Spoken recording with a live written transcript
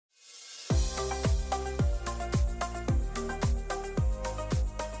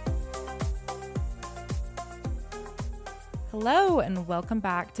Hello and welcome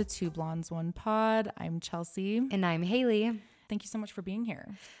back to Two Blondes, One Pod. I'm Chelsey. And I'm Haylee. Thank you so much for being here.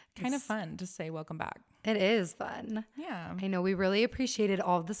 Kind of fun to say welcome back. It is fun. Yeah. I know we really appreciated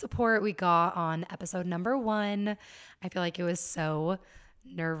all of the support we got on episode number 1. I feel like it was so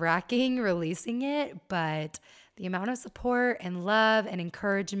nerve-wracking releasing it, but the amount of support and love and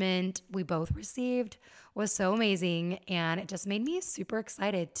encouragement we both received was so amazing, and it just made me super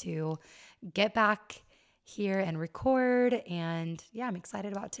excited to get back here and record. And yeah, I'm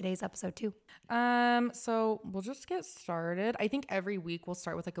excited about today's episode too. So we'll just get started. I think every week we'll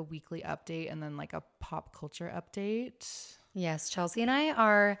start with like a weekly update and then like a pop culture update. Yes, Chelsey and I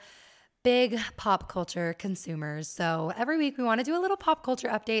are big pop culture consumers. So every week we want to do a little pop culture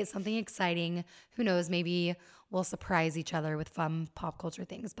update, something exciting. Who knows, maybe we'll surprise each other with fun pop culture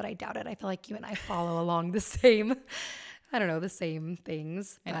things, but I doubt it. I feel like you and I follow along the same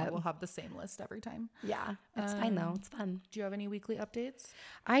things. I know we'll have the same list every time. Yeah, it's fine though. It's fun. Do you have any weekly updates?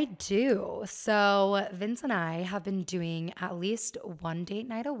 I do. So Vince and I have been doing at least one date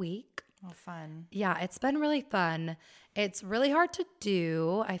night a week. Oh, fun. Yeah, it's been really fun. It's really hard to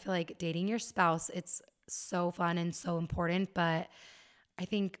do. I feel like dating your spouse, it's so fun and so important, but I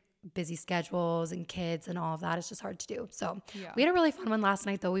think busy schedules and kids and all of that is just hard to do. So we had a really fun one last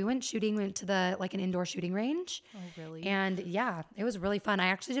night though. We went to an indoor shooting range. Oh, really? And yeah, it was really fun. I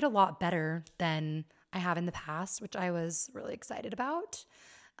actually did a lot better than I have in the past, which I was really excited about.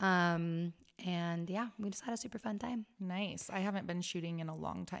 And yeah, we just had a super fun time. Nice. I haven't been shooting in a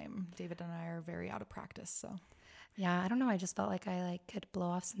long time. David and I are very out of practice, so. Yeah, I don't know. I just felt like I could blow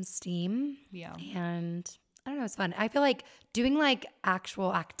off some steam. Yeah. And I don't know, it's fun. I feel like doing like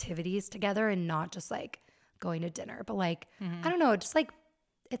actual activities together and not just like going to dinner, but like, I don't know, just like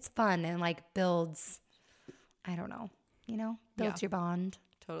it's fun and like builds, I don't know, builds your bond.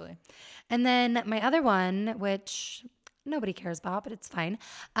 Totally. And then my other one, which nobody cares about, but it's fine.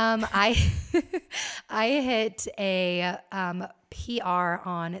 I hit a PR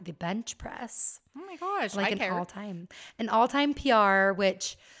on the bench press. Oh my gosh, Like I care. An all-time PR,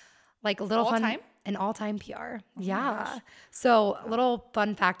 which like a little fun. All-time? An all-time PR. Yeah. So a little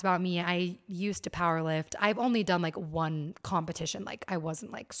fun fact about me, I used to power lift. I've only done like one competition. Like I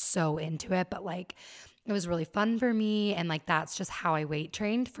wasn't like so into it, but like it was really fun for me. And like that's just how I weight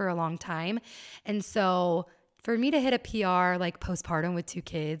trained for a long time. And so for me to hit a PR like postpartum with 2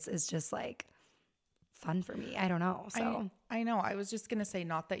 kids is just like fun for me. I don't know. So I know. I was just going to say,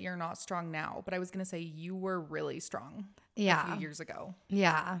 not that you're not strong now, but I was going to say you were really strong a few years ago.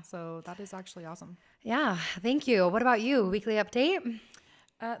 Yeah. So that is actually awesome. Yeah. Thank you. What about you? Weekly update?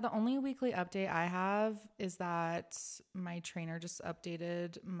 The only weekly update I have is that my trainer just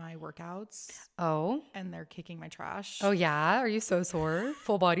updated my workouts. Oh. And they're kicking my trash. Oh, yeah? Are you so sore?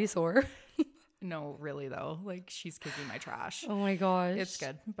 Full body sore? No, really though. Like she's kicking my trash. Oh my gosh. It's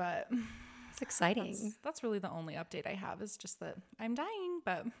good, but it's exciting. That's really the only update I have is just that I'm dying,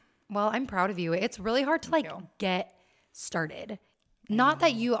 but. Well, I'm proud of you. It's really hard to get started. Not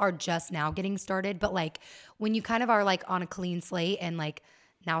that you are just now getting started, but like when you kind of are like on a clean slate and like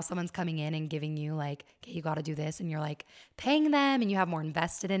now someone's coming in and giving you like, okay, you got to do this, and you're like paying them and you have more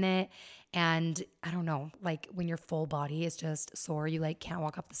invested in it. And I don't know, like when your full body is just sore, you like can't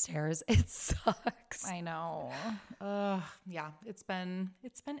walk up the stairs. It sucks. I know. Yeah, it's been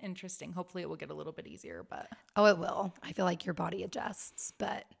interesting. Hopefully it will get a little bit easier, but. Oh, it will. I feel like your body adjusts,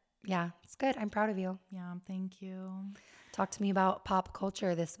 but yeah, it's good. I'm proud of you. Yeah, thank you. Talk to me about pop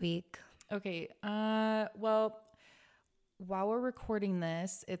culture this week. Okay. Well, while we're recording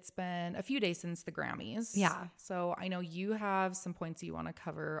this, it's been a few days since the Grammys. Yeah. So I know you have some points you want to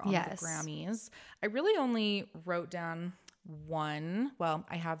cover on Yes. the Grammys. I really only wrote down one. Well,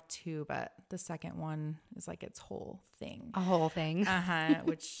 I have 2, but the second one is like its whole thing. A whole thing.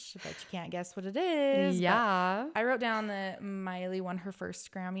 Which I bet you can't guess what it is. Yeah. I wrote down that Miley won her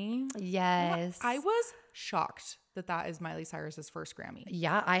first Grammy. Yes. I was shocked that is Miley Cyrus's first Grammy.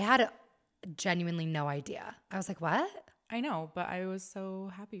 Yeah, I had genuinely no idea. I was like, what? I know, but I was so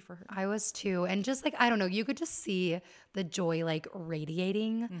happy for her. I was too. And just like, I don't know, you could just see the joy like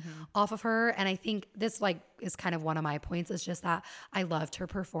radiating off of her. And I think this like is kind of one of my points, is just that I loved her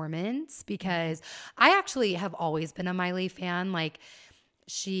performance, because I actually have always been a Miley fan. Like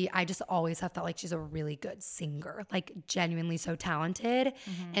I just always have felt like she's a really good singer, like genuinely so talented.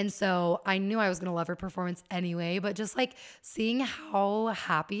 And so I knew I was going to love her performance anyway, but just like seeing how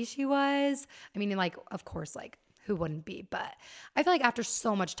happy she was, I mean, like, of course, like, who wouldn't be? But I feel like after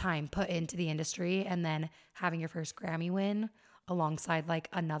so much time put into the industry and then having your first Grammy win alongside like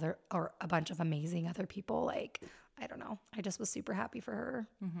another or a bunch of amazing other people, like, I don't know. I just was super happy for her.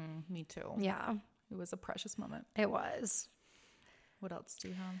 Me too. Yeah. It was a precious moment. It was. What else do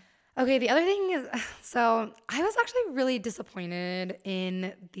you have? Okay, the other thing is, so I was actually really disappointed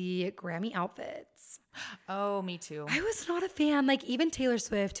in the Grammy outfits. Oh, me too. I was not a fan. Like, even Taylor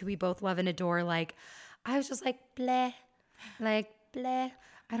Swift, who we both love and adore, like, I was just like, bleh. Like, bleh.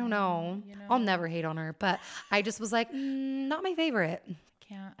 I don't know. I'll never hate on her, but I just was like, not my favorite.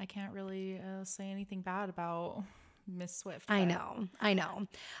 I can't really say anything bad about Miss Swift. I know.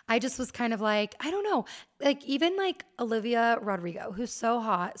 I just was kind of like, I don't know. Like, even like Olivia Rodrigo, who's so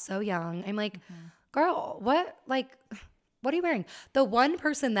hot, so young. I'm like, girl, what are you wearing? The one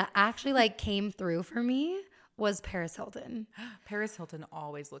person that actually like came through for me was Paris Hilton. Paris Hilton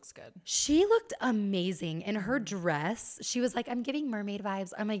always looks good. She looked amazing in her dress. She was like, I'm giving mermaid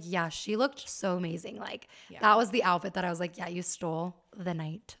vibes. I'm like, yeah, she looked so amazing. Like, that was the outfit that I was like, yeah, you stole the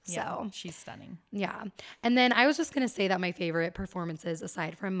night. So she's stunning. Yeah. And then I was just going to say that my favorite performances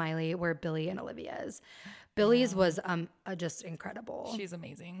aside from Miley were Billie and Olivia's. Billie's was just incredible. She's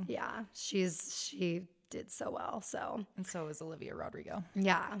amazing. Yeah. She did so well. So, and so is Olivia Rodrigo.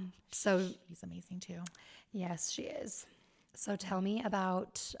 Yeah. So she's amazing too. Yes, she is. So tell me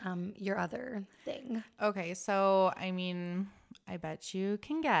about your other thing. Okay. So, I mean, I bet you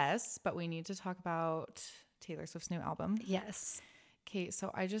can guess, but we need to talk about Taylor Swift's new album. Yes. Okay.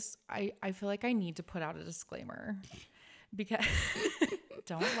 So I feel like I need to put out a disclaimer because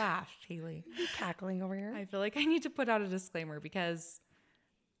don't laugh, Haylee. I'm cackling over here. I feel like I need to put out a disclaimer because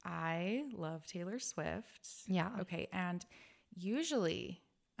I love Taylor Swift. Yeah. Okay. And usually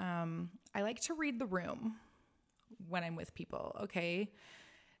I like to read the room when I'm with people. Okay.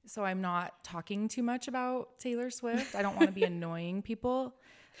 So I'm not talking too much about Taylor Swift. I don't want to be annoying people,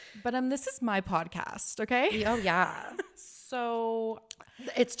 but this is my podcast. Okay. Oh yeah. So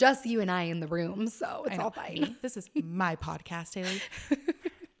it's just you and I in the room. So it's all fine. This is my podcast, Haylee.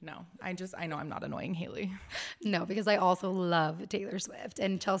 No, I know I'm not annoying Haylee. No, because I also love Taylor Swift.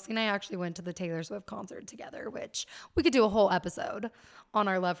 And Chelsey and I actually went to the Taylor Swift concert together, which we could do a whole episode on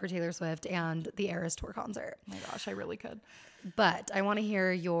our love for Taylor Swift and the Eras Tour concert. Oh my gosh, I really could. But I want to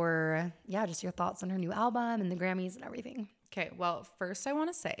hear your thoughts on her new album and the Grammys and everything. Okay, well, first I want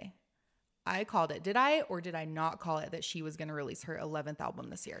to say, I called it. Did I or did I not call it that she was going to release her 11th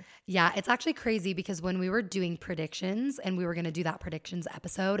album this year? Yeah, it's actually crazy because when we were doing predictions and we were going to do that predictions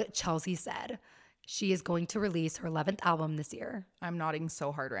episode, Chelsey said she is going to release her 11th album this year. I'm nodding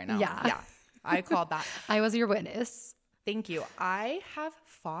so hard right now. Yeah. I called that. I was your witness. Thank you. I have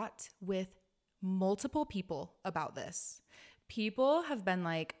fought with multiple people about this. People have been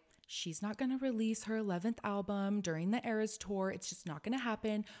like, she's not going to release her 11th album during the Eras Tour. It's just not going to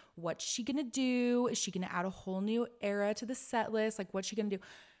happen. What's she going to do? Is she going to add a whole new era to the set list? Like, what's she going to do?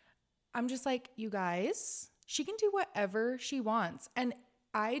 I'm just like, you guys, she can do whatever she wants. And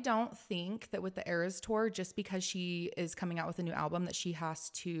I don't think that with the Eras Tour, just because she is coming out with a new album, that she has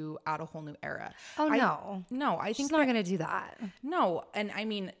to add a whole new era. Oh, no. No, I think she's not going to do that. No. And I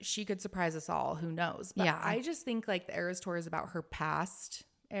mean, she could surprise us all. Who knows? But yeah. I just think like the Eras Tour is about her past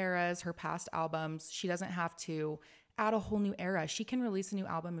eras, her past albums. She doesn't have to add a whole new era. She can release a new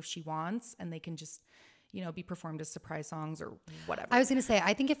album if she wants, and they can just, be performed as surprise songs or whatever. I was going to say,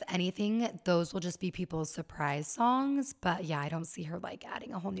 I think if anything, those will just be people's surprise songs. But yeah, I don't see her like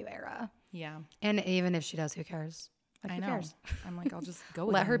adding a whole new era. Yeah. And even if she does, who cares? Like, I who know. cares? I'm like, I'll just go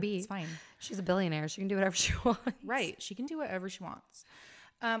with Let her be. It's fine. She's a billionaire. She can do whatever she wants. Right. She can do whatever she wants.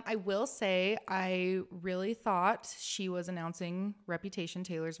 I will say I really thought she was announcing Reputation,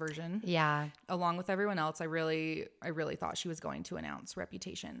 Taylor's version. Yeah. Along with everyone else, I really thought she was going to announce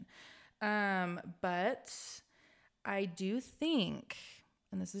Reputation. But I do think,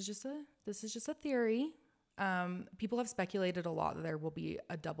 and this is just a theory, people have speculated a lot that there will be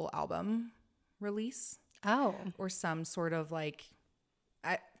a double album release. Oh. Or some sort of like,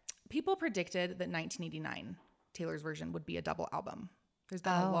 people predicted that 1989 Taylor's version would be a double album. There's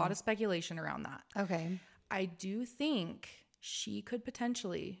been a lot of speculation around that. Okay. I do think she could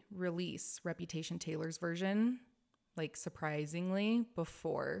potentially release Reputation Taylor's version, like surprisingly,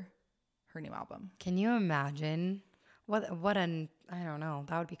 before her new album. Can you imagine? I don't know.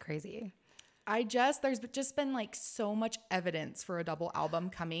 That would be crazy. There's just been like so much evidence for a double album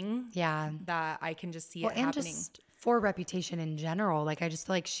coming. Yeah. That I can just see it happening. And just for Reputation in general, like I just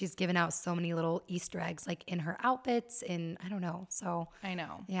feel like she's given out so many little Easter eggs, like in her outfits, I don't know. So I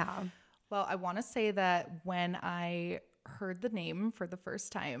know. Yeah. Well, I want to say that when I heard the name for the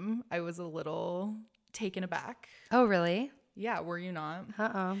first time, I was a little taken aback. Oh, really? Yeah, were you not?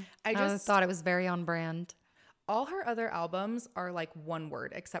 I just thought it was very on brand. All her other albums are like one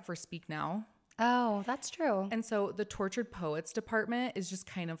word, except for Speak Now. Oh, that's true. And so the Tortured Poets department is just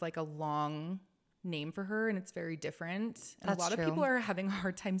kind of like a long name for her and it's very different. And That's a lot true. of people are having a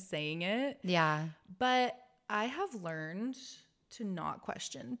hard time saying it. Yeah. But I have learned to not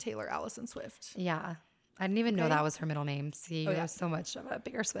question Taylor Allison Swift. Yeah. I didn't even know Okay. that was her middle name. See, Oh, you're yeah. so much of a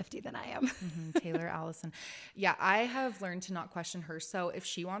bigger Swiftie than I am. Taylor Allison. Yeah, I have learned to not question her. So if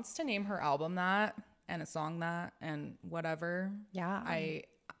she wants to name her album that and a song that and whatever, Yeah.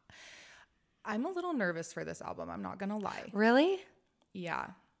 I'm a little nervous for this album. I'm not gonna lie. Really? Yeah,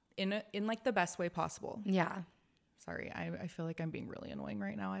 in like the best way possible. Yeah. Sorry, I feel like I'm being really annoying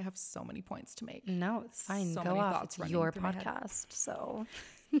right now. I have so many points to make. No, it's fine. So Go many off. thoughts It's running your through my head. podcast. So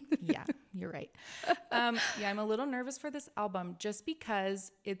Yeah, you're right. Yeah, I'm a little nervous for this album just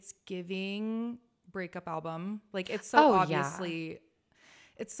because it's giving breakup album. Like it's so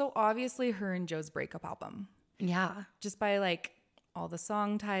it's so obviously her and Joe's breakup album. yeah. Just by like all the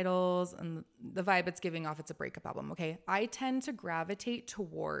song titles and the vibe it's giving off, it's a breakup album. Okay. I tend to gravitate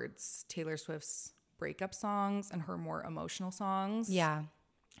towards Taylor Swift's breakup songs and her more emotional songs. Yeah.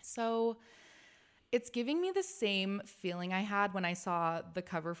 So it's giving me the same feeling I had when I saw the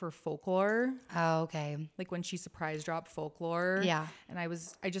cover for Folklore, Oh, okay. like when she surprise dropped Folklore. Yeah. And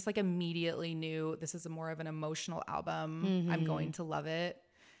I just like immediately knew this is more of an emotional album. I'm going to love it.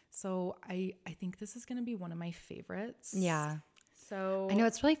 So I think this is going to be one of my favorites. Yeah. So I know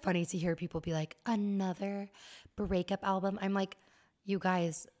it's really funny to hear people be like, another breakup album. I'm like, you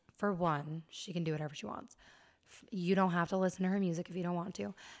guys, for one, she can do whatever she wants. You don't have to listen to her music if you don't want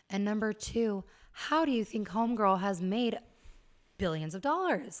to. And number two, how do you think Homegirl has made billions of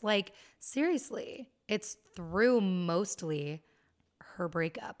dollars? Like, seriously, it's through mostly her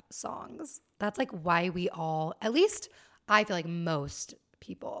breakup songs. That's like why we all, at least I feel like most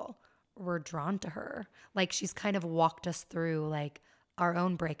people were drawn to her. Like she's kind of walked us through like our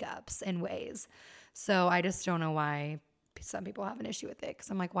own breakups in ways. So I just don't know why some people have an issue with it. Because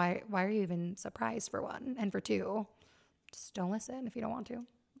I'm like, why are you even surprised, for one? And for two, just don't listen if you don't want to.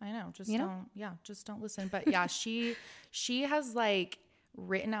 I know, just You know? don't. Yeah, just don't listen. But yeah, she has like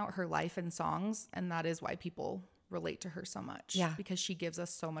written out her life in songs, and that is why people relate to her so much. Yeah. Because she gives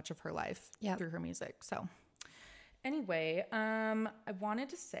us so much of her life Yep. through her music. So anyway, I wanted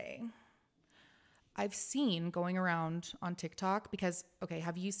to say I've seen going around on TikTok because, okay,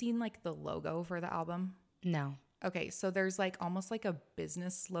 have you seen like the logo for the album? No. Okay, so there's like almost like a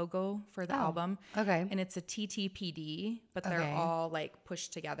business logo for the Oh, album. okay. And it's a TTPD, but they're Okay. all like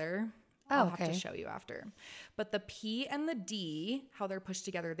pushed together. Oh, I'll have okay. to show you after. But the P and the D, how they're pushed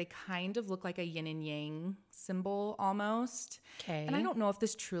together, they kind of look like a yin and yang symbol almost. Okay. And I don't know if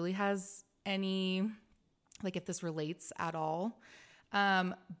this truly has any, like if this relates at all.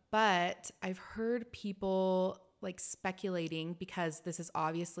 But I've heard people like speculating because this is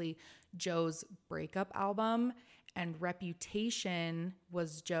obviously Joe's breakup album and Reputation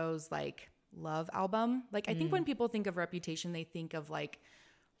was Joe's like love album. Like I think when people think of Reputation, they think of like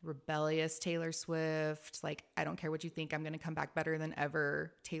rebellious Taylor Swift, like I don't care what you think, I'm going to come back better than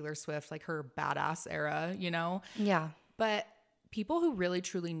ever Taylor Swift, like her badass era, you know? Yeah. But people who really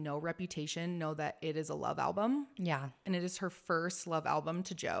truly know Reputation know that it is a love album Yeah. and it is her first love album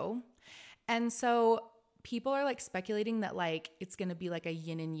to Joe. And so people are like speculating that like it's going to be like a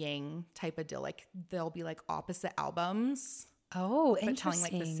yin and yang type of deal. Like they'll be like opposite albums, Oh, but interesting.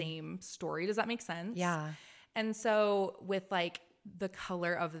 telling like the same story. Does that make sense? Yeah. And so with like the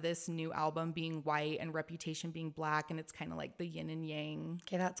color of this new album being white and Reputation being black and it's kind of like the yin and yang.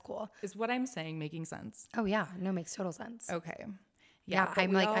 Okay, that's cool. Is what I'm saying making sense? Oh, yeah. No, makes total sense. Okay. Yeah, but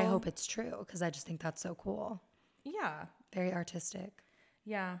I'm we like, I all- hope it's true because I just think that's so cool. Yeah. Very artistic.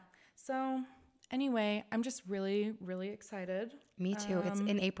 Yeah. So anyway, I'm just really, really excited. Me too. It's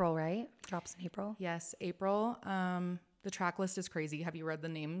in April, right? Drops in April. Yes, April. The track list is crazy. Have you read the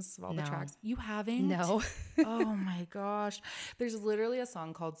names of all the No. tracks? You haven't? No. Oh my gosh. There's literally a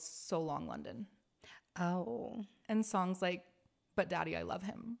song called So Long London. Oh. And songs like But Daddy, I Love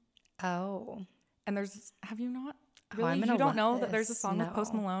Him. Oh. And there's, have you not? Oh, Really? I'm You gonna don't look know that there's a this. song with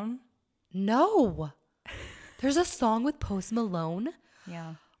Post No. Malone? No. There's a song with Post Malone?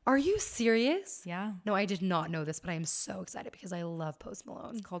 Yeah. Are you serious? Yeah. No, I did not know this, but I am so excited because I love Post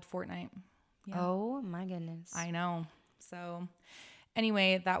Malone. It's called Fortnite. Yeah. Oh my goodness. I know. So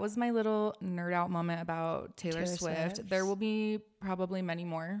anyway, that was my little nerd out moment about Taylor Swift. Swift. There will be probably many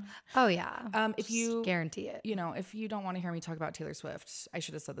more. Oh yeah. If you guarantee it. If you don't want to hear me talk about Taylor Swift, I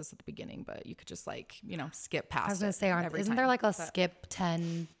should have said this at the beginning, but you could just skip past it. I was going to say, isn't there like a skip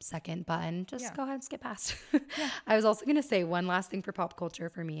 10-second button? Just go ahead and skip past. I was also going to say one last thing for pop culture,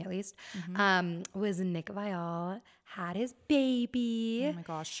 for me at least, was Nick Viall had his baby. Oh my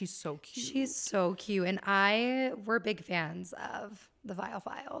gosh, she's so cute. She's so cute. And we're big fans of the Viall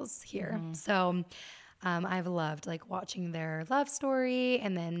Files here. So I've loved like watching their love story,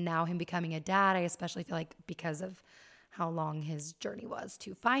 and then now him becoming a dad. I especially feel like because of how long his journey was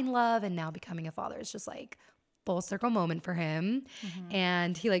to find love and now becoming a father, it's just like full circle moment for him.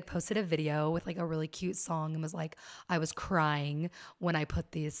 And he like posted a video with like a really cute song and was like, I was crying when I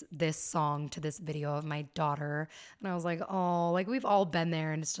put this song to this video of my daughter. And I was like, oh, like we've all been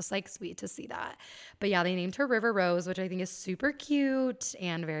there, and it's just like sweet to see that. But yeah, they named her River Rose, which I think is super cute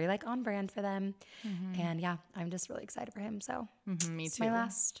and very like on brand for them. And yeah, I'm just really excited for him. So me too.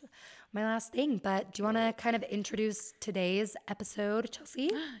 My last thing. But do you want to kind of introduce today's episode, Chelsey?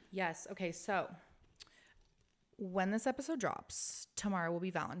 Yes. Okay. So when this episode drops, tomorrow will be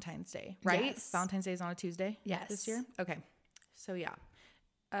Valentine's Day, right? Yes. Valentine's Day is on a Tuesday this year? Yes. Okay. So yeah,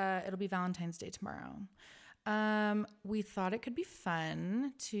 it'll be Valentine's Day tomorrow. We thought it could be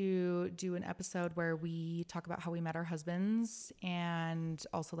fun to do an episode where we talk about how we met our husbands and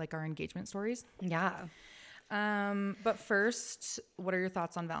also like our engagement stories. Yeah. But first, what are your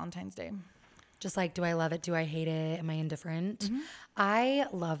thoughts on Valentine's Day? Just like, do I love it? Do I hate it? Am I indifferent? I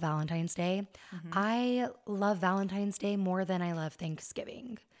love Valentine's Day. I love Valentine's Day more than I love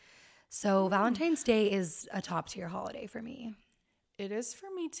Thanksgiving. So Valentine's Day is a top tier holiday for me. It is for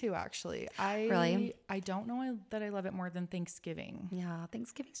me too, actually. Really? I don't know that I love it more than Thanksgiving. Yeah,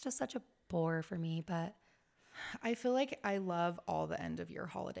 Thanksgiving's just such a bore for me, but I feel like I love all the end of year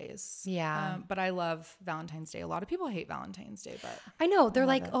holidays. Yeah. But I love Valentine's Day. A lot of people hate Valentine's Day, but I know they're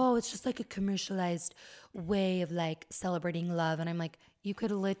like, oh, it's just like a commercialized way of like celebrating love. And I'm like, you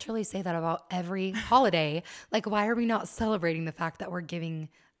could literally say that about every holiday. Like, why are we not celebrating the fact that we're giving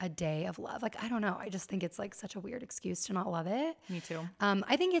a day of love? Like, I don't know. I just think it's like such a weird excuse to not love it. Me too.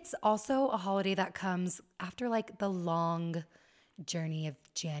 I think it's also a holiday that comes after like the long journey of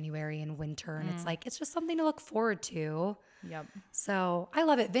January and winter. And it's like, it's just something to look forward to. Yep. So I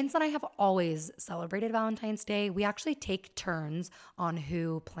love it. Vince and I have always celebrated Valentine's Day. We actually take turns on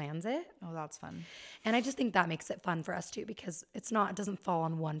who plans it. Oh, that's fun. And I just think that makes it fun for us too, because it doesn't fall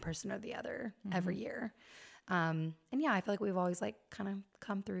on one person or the other every year. And yeah, I feel like we've always like kind of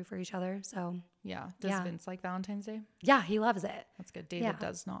come through for each other. So yeah. Does Vince like Valentine's Day? Yeah, he loves it. That's good. David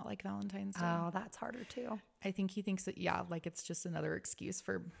does not like Valentine's Day. Oh, that's harder too. I think he thinks that, like it's just another excuse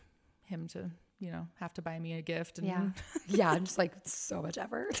for him to, have to buy me a gift. And Yeah, just like so much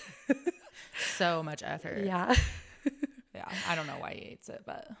effort. So much effort. Yeah. Yeah. I don't know why he hates it,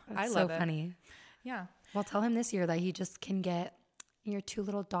 but That's I love it. so funny. Yeah. Well, tell him this year that he just can get your 2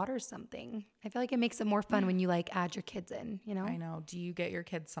 little daughters something. I feel like it makes it more fun when you like add your kids in, I know. Do you get your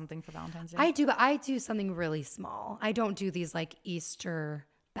kids something for Valentine's Day? I do, but I do something really small. I don't do these like Easter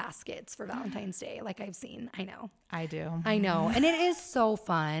baskets for Valentine's Day like I've seen. I know. I do. I know. And it is so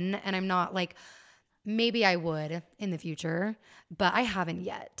fun. And I'm not like, maybe I would in the future, but I haven't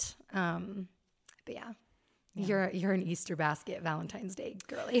yet. But yeah. You're an Easter basket Valentine's Day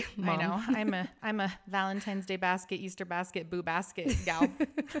girly. Mom. I know. I'm a Valentine's Day basket, Easter basket, boo basket gal.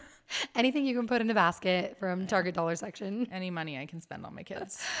 Anything you can put in a basket from Target dollar section. Any money I can spend on my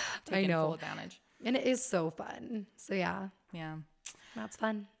kids. I know. Full advantage. And it is so fun. So yeah. Yeah. That's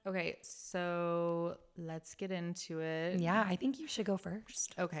fun. Okay, so let's get into it. Yeah, I think you should go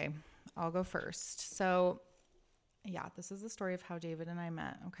first. Okay, I'll go first. So yeah, this is the story of how David and I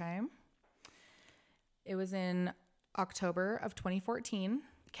met, okay? It was in October of 2014.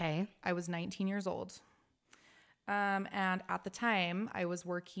 Okay. I was 19 years old. And at the time, I was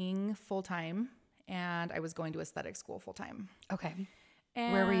working full-time and I was going to aesthetic school full-time. Okay.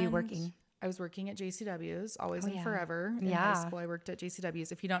 And where were you working? I was working at JCW's, always and forever. In high school, I worked at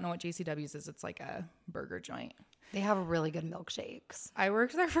JCW's. If you don't know what JCW's is, it's like a burger joint. They have really good milkshakes. I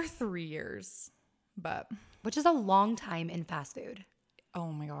worked there for 3 years, which is a long time in fast food.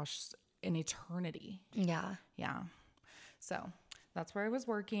 Oh my gosh, an eternity. Yeah. Yeah. So that's where I was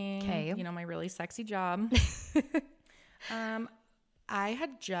working. Okay. My really sexy job. I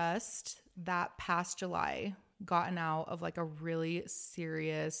had just that past July gotten out of like a really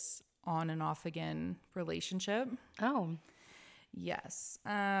serious on and off again relationship. Oh. Yes.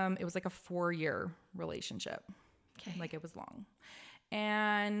 It was like a 4-year relationship. Okay. Like it was long.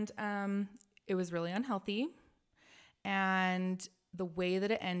 And it was really unhealthy. And the way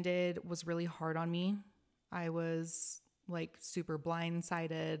that it ended was really hard on me. I was like super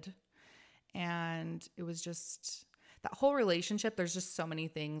blindsided. And it was just that whole relationship. There's just so many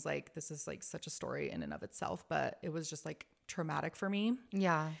things. Like this is like such a story in and of itself, but it was just like traumatic for me.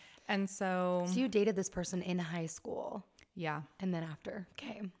 Yeah. And so you dated this person in high school. Yeah. And then after.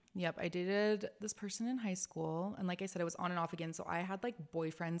 Okay. Yep. I dated this person in high school. And like I said, it was on and off again. So I had like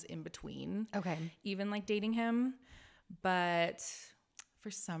boyfriends in between. Okay. Even like dating him. But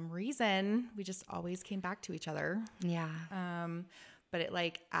for some reason, we just always came back to each other. Yeah. But it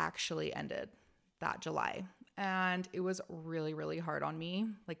like actually ended that July. And it was really, really hard on me.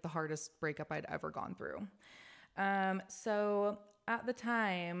 Like the hardest breakup I'd ever gone through. So at the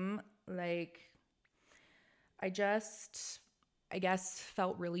time, like I guess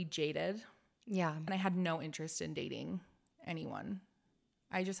felt really jaded. Yeah. And I had no interest in dating anyone.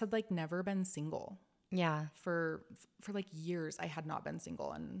 I just had like never been single. Yeah. For like years, I had not been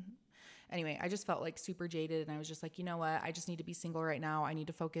single. And anyway, I just felt like super jaded. And I was just like, you know what? I just need to be single right now. I need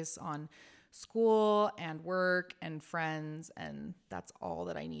to focus on school and work and friends. And that's all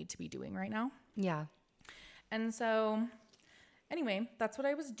that I need to be doing right now. Yeah. And so anyway, that's what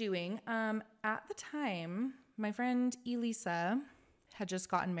I was doing. At the time, my friend Elisa had just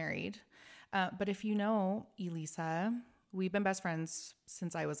gotten married. But if you know Elisa, we've been best friends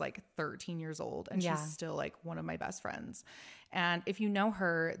since I was like 13 years old. And she's still like one of my best friends. And if you know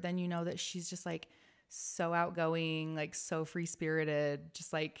her, then you know that she's just like so outgoing, like so free spirited,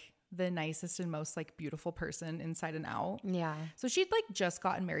 just like the nicest and most like beautiful person inside and out. Yeah. So she'd like just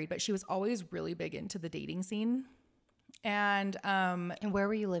gotten married, but she was always really big into the dating scene. And where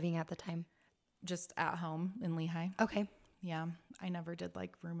were you living at the time? Just at home in Lehigh. Okay. Yeah. I never did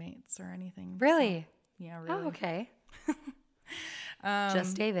like roommates or anything. Really? So, yeah, really. Oh, okay.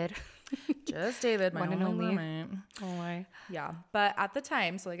 Just David. Just David, my One and only only. roommate. Oh my. Yeah. But at the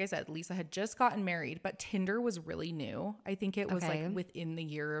time, so like I said, Lisa had just gotten married, but Tinder was really new. I think it was like within the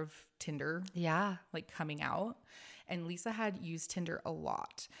year of Tinder. Yeah. Like coming out. And Lisa had used Tinder a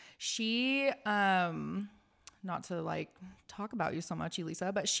lot. She, not to like talk about you so much,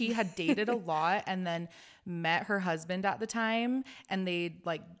 Elisa, but she had dated a lot and then met her husband at the time, and they'd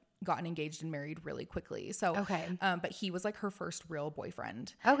like gotten engaged and married really quickly. So, but he was like her first real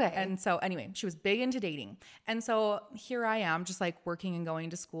boyfriend. Okay. And so anyway, she was big into dating. And so here I am just like working and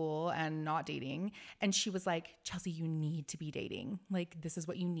going to school and not dating. And she was like, Chelsey, you need to be dating. Like, this is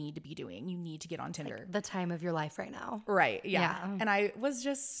what you need to be doing. You need to get on Tinder. Like the time of your life right now. Right. Yeah. And I was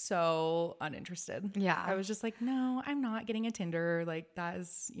just so uninterested. Yeah. I was just like, no, I'm not getting a Tinder. Like that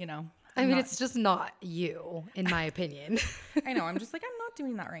is, you know. I mean, it's just not you, in my opinion. I know. I'm just like, I'm not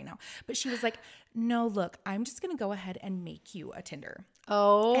doing that right now. But she was like, no, look, I'm just going to go ahead and make you a Tinder.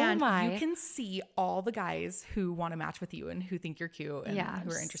 Oh, and my. you can see all the guys who want to match with you and who think you're cute and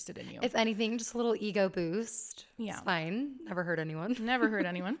who are interested in you. If anything, just a little ego boost. Yeah. It's fine. Never hurt anyone. Never hurt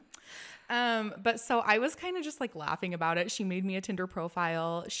anyone. But so I was kind of just like laughing about it. She made me a Tinder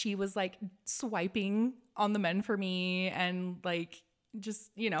profile. She was like swiping on the men for me and like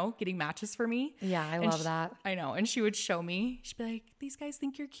just, you know, getting matches for me. Yeah, I love that. I know. And she would show me, she'd be like, these guys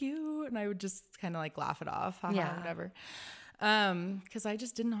think you're cute. And I would just kind of like laugh it off. Whatever. Cause I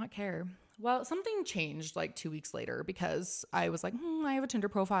just did not care. Well, something changed like 2 weeks later because I was like, I have a Tinder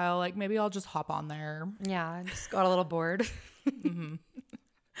profile. Like maybe I'll just hop on there. Yeah. I just got a little bored. Mm-hmm.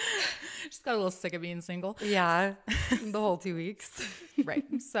 Just got a little sick of being single. Yeah. The whole 2 weeks. Right.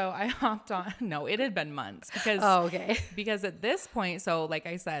 So I hopped on. No, it had been months because, because at this point, so like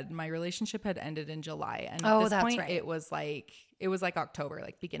I said, my relationship had ended in July. And at this point it was like October,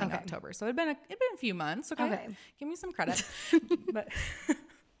 like beginning October. So it'd been a few months. Okay. Give me some credit.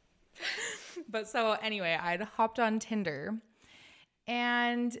 But so anyway, I'd hopped on Tinder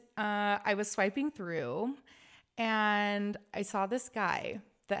and, I was swiping through and I saw this guy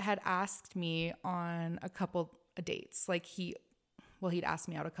that had asked me on a couple of dates. Like he'd asked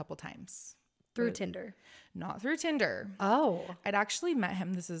me out a couple times. Through Tinder? Not through Tinder. Oh. I'd actually met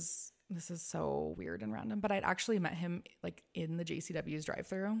him. This is so weird and random, but I'd actually met him like in the JCW's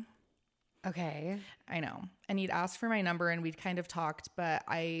drive-thru. Okay. I know. And he'd asked for my number and we'd kind of talked, but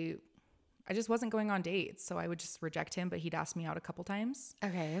I just wasn't going on dates. So I would just reject him, but he'd asked me out a couple times.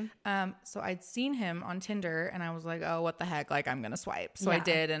 Okay. So I'd seen him on Tinder and I was like, oh, what the heck? Like I'm going to swipe. So I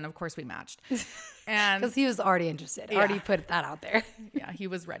did. And of course we matched. And because he was already interested. Already put that out there. Yeah, he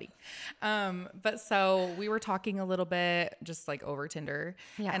was ready. But so we were talking a little bit just like over Tinder.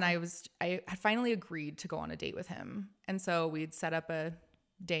 Yeah. And I had finally agreed to go on a date with him. And so we'd set up a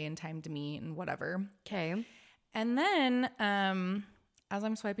day and time to meet and whatever. Okay. And then, as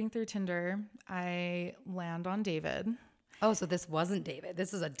I'm swiping through Tinder, I land on David Oh, so this wasn't David.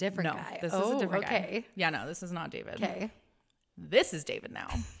 This is a different guy. This is a different guy. Okay. Yeah, no, this is not David. Okay. This is David now.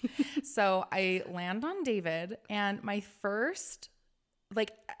 So I land on David, and my first,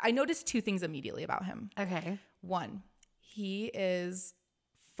 like, I noticed two things immediately about him. Okay. One, he is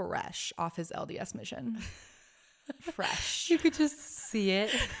fresh off his LDS mission. Fresh. You could just see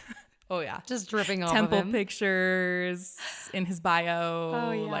it. Oh, yeah. Just dripping off Temple of him. pictures in his bio.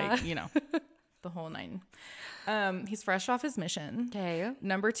 Oh, yeah. Like, you know, the whole nine. He's fresh off his mission. Okay.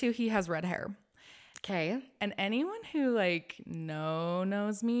 Number two, he has red hair. Okay. And anyone who like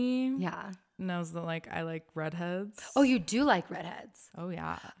knows me Yeah. knows that like I like redheads. Oh, you do like redheads. Oh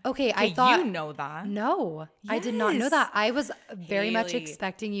yeah. Okay, I thought you know that. No, I did not know Yes. that. I was very much Haley.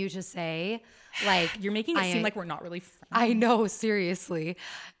 expecting you to say, like, You're making it seem like we're not really friends. I know, seriously.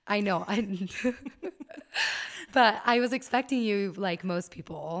 I know. But I was expecting you, like most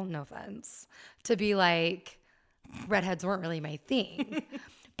people, no offense, to be like, redheads weren't really my thing.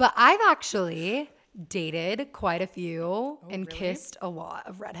 But I've actually dated quite a few and really? kissed a lot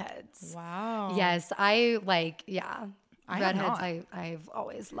of redheads. Wow. Yes, I like, yeah. I have Redheads not. I've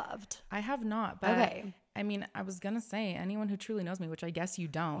always loved. I have not. But Okay. I mean, I was gonna say anyone who truly knows me, which I guess you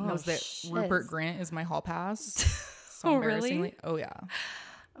don't, Oh, knows that shiz. Rupert Grant is my hall pass. So Oh, really? embarrassingly. Oh yeah.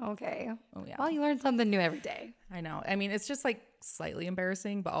 Okay. Oh yeah. Well, you learn something new every day. I know. I mean, it's just like slightly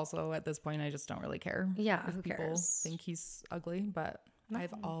embarrassing, but also at this point, I just don't really care. Yeah, if who people cares? think he's ugly, but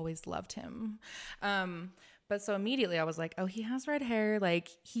I've always loved him. But so immediately I was like, oh, he has red hair. Like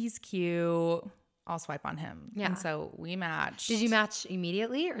he's cute. I'll swipe on him. Yeah. And so we matched. Did you match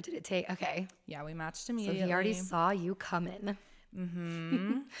immediately or did it take? Okay. Yeah, we matched So immediately. he already saw you coming.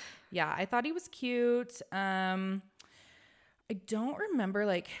 Yeah, I thought he was cute. I don't remember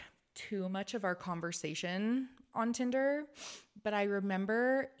like too much of our conversation on Tinder, but I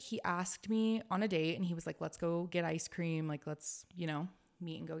remember he asked me on a date and he was like, let's go get ice cream. Like, let's, you know,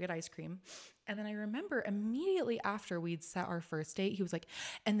 meet and go get ice cream. And then I remember immediately after we'd set our first date, he was like,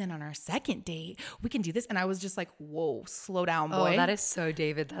 and then on our second date, we can do this. And I was just like, whoa, slow down, boy. Oh, that is so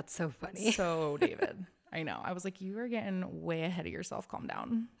David. That's so funny. So David. I know. I was like, you are getting way ahead of yourself. Calm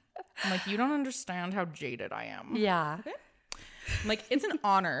down. I'm like, you don't understand how jaded I am. Yeah. Okay? I'm like, it's an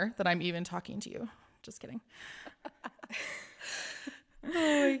honor that I'm even talking to you. Just kidding. Oh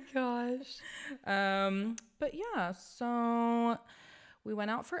my gosh. But yeah, so we went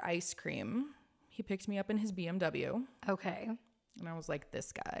out for ice cream. He picked me up in his BMW. Okay. And I was like,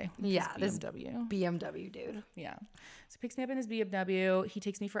 this guy. with Yeah, his this BMW. BMW dude. Yeah. So he picks me up in his BMW. He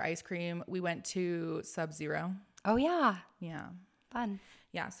takes me for ice cream. We went to Sub-Zero. Oh yeah. Yeah. Fun.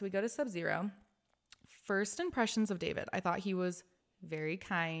 Yeah. So we go to Sub-Zero. First impressions of David. I thought he was very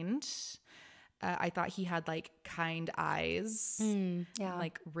kind. I thought he had like kind eyes. Yeah.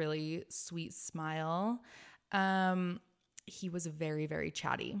 Like really sweet smile. He was very, very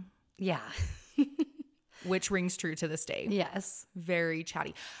chatty, Yeah. which rings true to this day. Yes. Very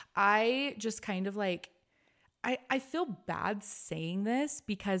chatty. I just kind of like, I feel bad saying this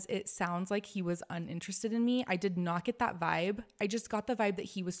because it sounds like he was uninterested in me. I did not get that vibe. I just got the vibe that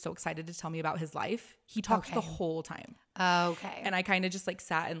he was so excited to tell me about his life. He talked Okay. the whole time. Okay. And I kind of just like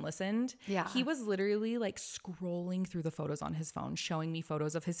sat and listened. Yeah. He was literally like scrolling through the photos on his phone, showing me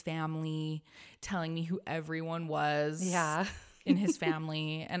photos of his family, telling me who everyone was. Yeah. In his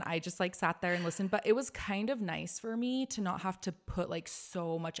family. And I just like sat there and listened. But it was kind of nice for me to not have to put like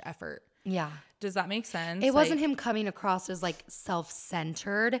so much effort. Yeah. Does that make sense? It wasn't him coming across as like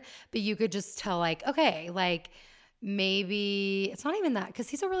self-centered, but you could just tell like, okay, like maybe it's not even that because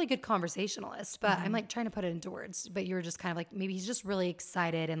he's a really good conversationalist, but I'm like trying to put it into words, but you're just kind of like, maybe he's just really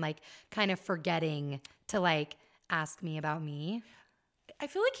excited and like kind of forgetting to like ask me about me. I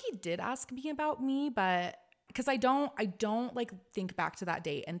feel like he did ask me about me, but because I don't like think back to that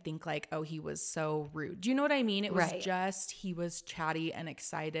date and think like, oh, he was so rude. Do you know what I mean? It was Right. just, he was chatty and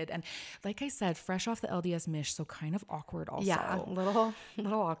excited. And like I said, fresh off the LDS mish, so kind of awkward also. Yeah, a little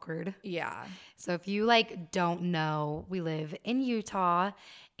awkward. Yeah. So if you like don't know, we live in Utah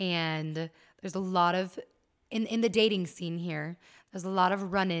and there's a lot of in the dating scene here, there's a lot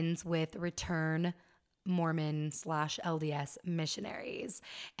of run-ins with return Mormon/LDS missionaries.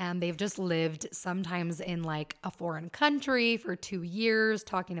 And they've just lived sometimes in like a foreign country for 2 years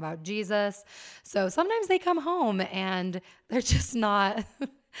talking about Jesus. So sometimes they come home and they're just not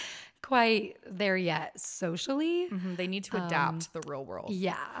quite there yet socially. They need to adapt to the real world.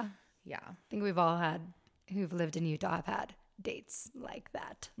 Yeah. Yeah. I think we've all had, who've lived in Utah, have had dates like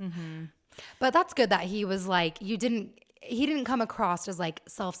that. But that's good that he was like, he didn't come across as like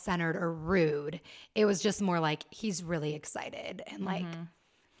self-centered or rude. It was just more like he's really excited and like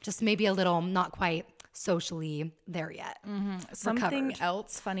just maybe a little not quite socially there yet. Something Recovered.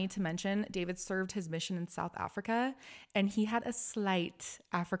 else funny to mention, David served his mission in South Africa and he had a slight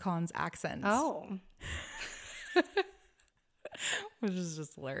Afrikaans accent. Oh, Which is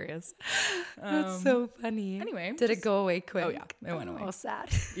just hilarious. that's so funny. Anyway. Did it go away quick? Oh, yeah. It went away. Oh, sad.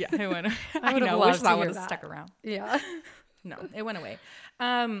 Yeah, it went away. I I would've know. loved Wish to that hear would have that. stuck around. Yeah. No, it went away.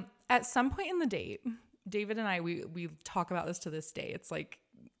 At some point in the date, David and I, we talk about this to this day. It's like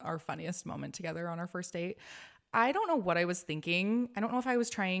our funniest moment together on our first date. I don't know what I was thinking. I don't know if I was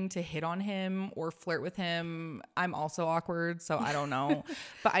trying to hit on him or flirt with him. I'm also awkward, so I don't know.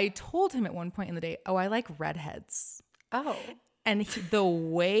 But I told him at one point in the date, oh, I like redheads. Oh. And the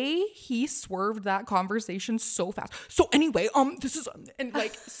way he swerved that conversation so fast. So anyway, this is, and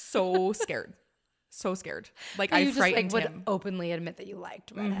like so scared. So scared. Like I frightened would him. openly admit that you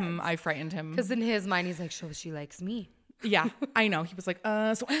liked redheads. I frightened him. Because in his mind, he's like, so she likes me. Yeah, I know. He was like,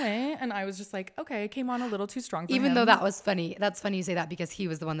 so anyway. And I was just like, okay, it came on a little too strong for him. Even though that was funny. That's funny you say that because he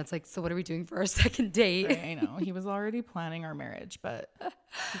was the one that's like, so what are we doing for our second date? Right, I know. He was already planning our marriage, but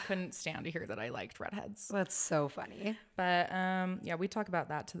he couldn't stand to hear that I liked redheads. That's so funny. But yeah, we talk about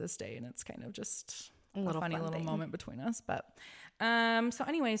that to this day, and it's kind of just a funny little moment between us. But so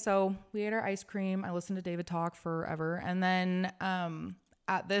anyway, so we ate our ice cream. I listened to David talk forever. And then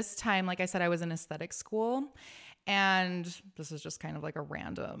at this time, like I said, I was in aesthetic school. And this is just kind of like a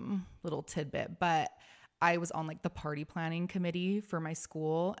random little tidbit, but I was on like the party planning committee for my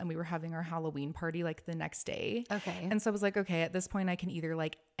school, and we were having our Halloween party like the next day. Okay. And so I was like, okay, at this point I can either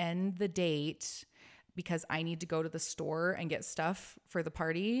like end the date because I need to go to the store and get stuff for the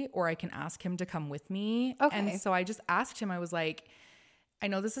party, or I can ask him to come with me. Okay. And so I just asked him, I was like, I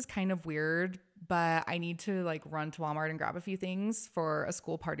know this is kind of weird, but I need to like run to Walmart and grab a few things for a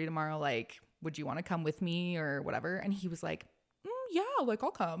school party tomorrow. Like, would you want to come with me or whatever? And he was like, yeah, like I'll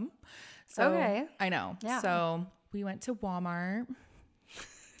come. So Okay. I know. Yeah. So we went to Walmart,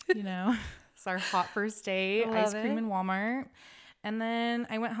 you know, it's our hot first date, ice cream in Walmart. And then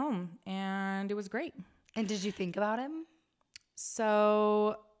I went home and it was great. And did you think about him?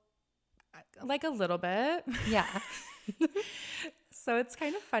 So like a little bit. Yeah. So it's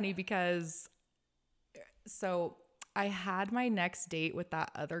kind of funny because I had my next date with that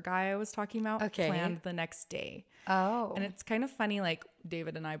other guy I was talking about planned the next day. Oh. And it's kind of funny, like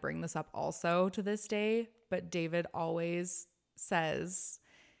David and I bring this up also to this day, but David always says,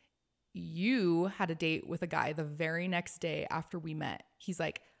 you had a date with a guy the very next day after we met. He's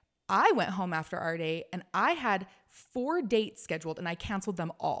like, I went home after our date and I had 4 dates scheduled and I canceled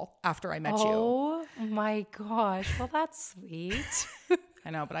them all after I met you. Oh my gosh. Well, that's sweet. I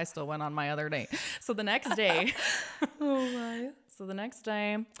know, but I still went on my other date. So the next day,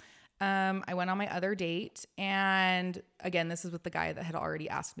 I went on my other date. And again, this is with the guy that had already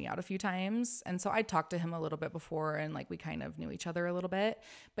asked me out a few times. And so I talked to him a little bit before and like we kind of knew each other a little bit,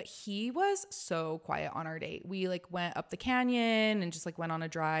 but he was so quiet on our date. We like went up the canyon and just like went on a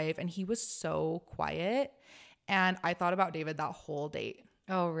drive and he was so quiet. And I thought about David that whole date.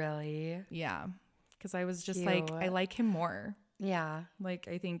 Oh, really? Yeah. Cause I was just like, I like him more. Yeah. Like,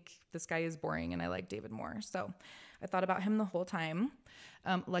 I think this guy is boring and I like David more. So I thought about him the whole time.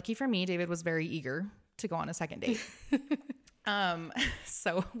 Lucky for me, David was very eager to go on a second date.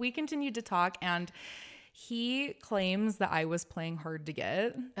 So we continued to talk and he claims that I was playing hard to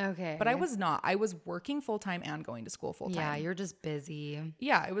get. Okay. But I was not. I was working full time and going to school full time. Yeah, you're just busy.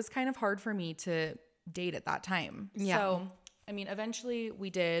 Yeah, it was kind of hard for me to date at that time. Yeah. So, I mean, eventually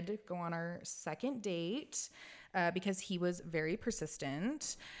we did go on our second date. Because he was very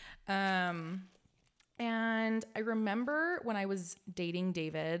persistent. And I remember when I was dating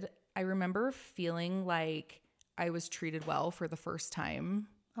David, I remember feeling like I was treated well for the first time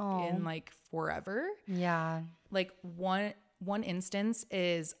in like forever. Yeah. Like one instance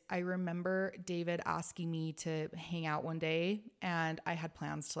is I remember David asking me to hang out one day and I had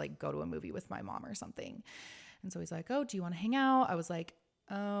plans to like go to a movie with my mom or something. And so he's like, oh, do you want to hang out? I was like,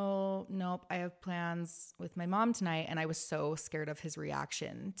 oh, nope, I have plans with my mom tonight. And I was so scared of his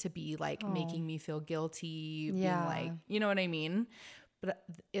reaction to be like making me feel guilty, being like, you know what I mean? But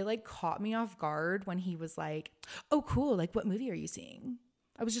it like caught me off guard when he was like, oh, cool. Like, what movie are you seeing?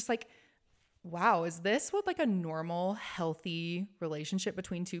 I was just like, wow, is this what like a normal, healthy relationship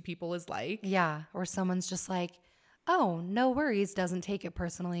between two people is like? Yeah. Or someone's just like, oh, no worries, doesn't take it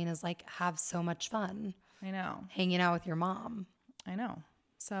personally and is like, have so much fun. I know. Hanging out with your mom. I know.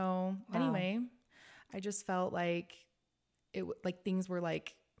 So anyway, I just felt like like things were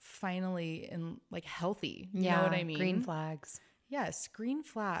like finally in like healthy. You know what I mean? Green flags. Yes, green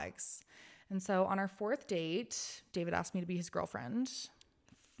flags. And so on our 4th date, David asked me to be his girlfriend.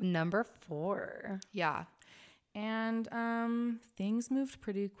 number 4. Yeah. And things moved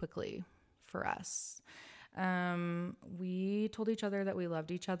pretty quickly for us. We told each other that we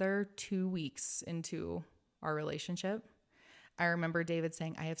loved each other 2 weeks into our relationship. I remember David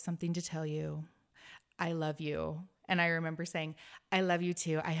saying, I have something to tell you. I love you. And I remember saying, I love you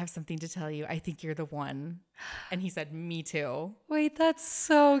too. I have something to tell you. I think you're the one. And he said, me too. Wait, that's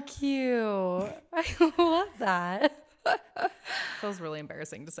so cute. I love that. Feels really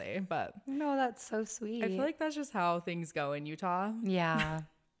embarrassing to say, but no, that's so sweet. I feel like that's just how things go in Utah. Yeah.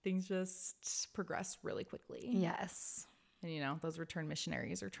 Things just progress really quickly. Yes. And, you know, those return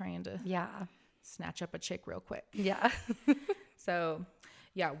missionaries are trying to snatch up a chick real quick. Yeah. So,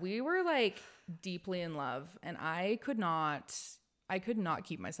 yeah, we were like deeply in love, and I could not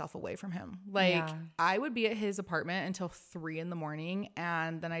keep myself away from him. Like, I would be at his apartment until 3 a.m,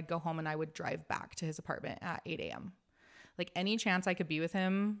 and then I'd go home and I would drive back to his apartment at 8 a.m. Like, any chance I could be with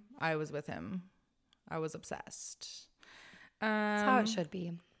him, I was with him. I was obsessed. That's how it should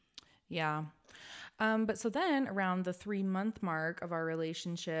be. Yeah. But so then around the 3-month mark of our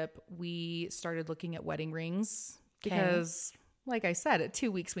relationship, we started looking at wedding rings because, like I said, at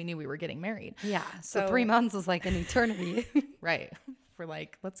 2 weeks, we knew we were getting married. Yeah. So 3 months was like an eternity. Right. We're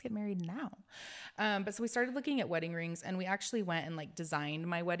like, let's get married now. But so we started looking at wedding rings, and we actually went and like designed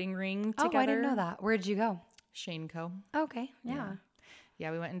my wedding ring together. Oh, I didn't know that. Where'd you go? Shane Co. Okay. Yeah.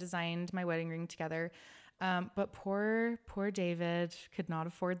 Yeah. We went and designed my wedding ring together. But poor David could not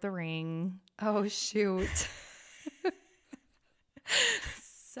afford the ring. Oh, shoot.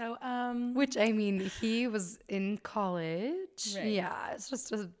 So, which, I mean, he was in college. Right. Yeah. It's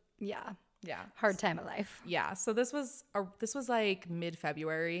just hard time of life. Yeah. So this was like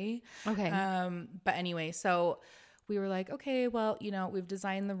mid-February. Okay. But anyway, so we were like, okay, well, you know, we've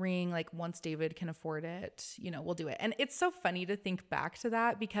designed the ring. Like, once David can afford it, you know, we'll do it. And it's so funny to think back to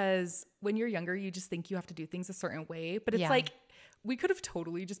that, because when you're younger, you just think you have to do things a certain way. But it's like, we could have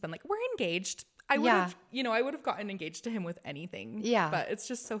totally just been like, we're engaged. I would have gotten engaged to him with anything. Yeah. But it's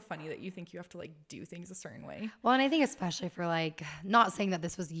just so funny that you think you have to like do things a certain way. Well, and I think especially for like, not saying that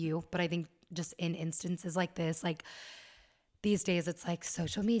this was you, but I think just in instances like this, like these days it's like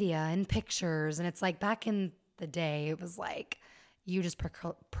social media and pictures. And it's like back in the day, it was like you just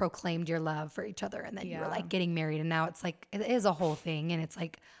proclaimed your love for each other, and then you were like getting married. And now it's like, it is a whole thing, and it's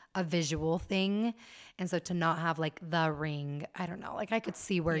like a visual thing. And so to not have like the ring, I don't know, like I could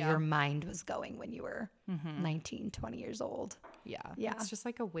see where your mind was going when you were 19, 20 years old. Yeah. It's just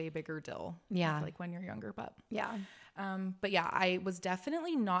like a way bigger deal. Yeah. Like when you're younger, but yeah. But yeah, I was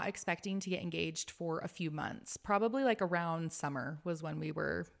definitely not expecting to get engaged for a few months. Probably like around summer was when we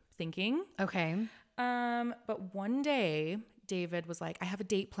were thinking. Okay. But one day David was like, I have a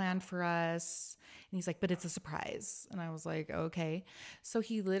date planned for us. And he's like, but it's a surprise. And I was like, okay. So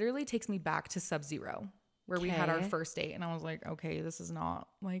he literally takes me back to Sub-Zero, where we had our first date. And I was like, okay, this is not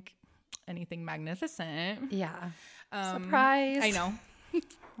like anything magnificent. Yeah. Surprise. I know.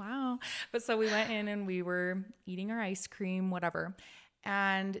 Wow. But so we went in and we were eating our ice cream, whatever.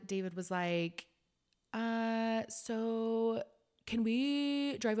 And David was like, so can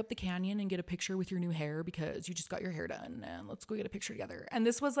we drive up the canyon and get a picture with your new hair, because you just got your hair done, and let's go get a picture together. And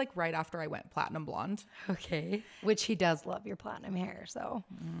this was like right after I went platinum blonde. Okay. Which he does love your platinum hair. So,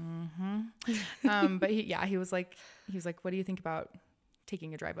 but he was like, what do you think about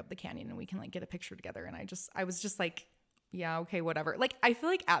taking a drive up the canyon and we can like get a picture together? And I was just like, yeah, okay, whatever. Like, I feel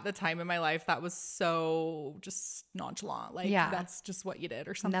like at the time in my life that was so just nonchalant. Like, that's just what you did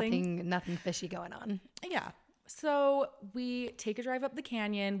or something. Nothing fishy going on. Yeah. So we take a drive up the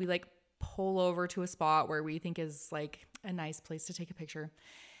canyon. We like pull over to a spot where we think is like a nice place to take a picture.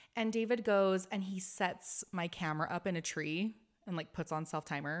 And David goes and he sets my camera up in a tree and like puts on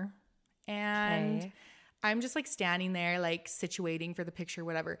self-timer. And I'm just like standing there, like situating for the picture,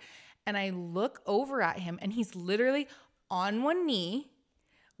 whatever. And I look over at him and he's literally on one knee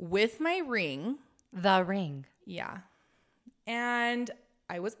with my ring. The ring. Yeah. And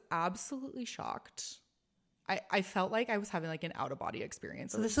I was absolutely shocked. I felt like I was having like an out of body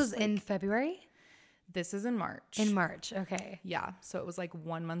experience. So this was like, in February? This is in March. In March. Okay. Yeah. So it was like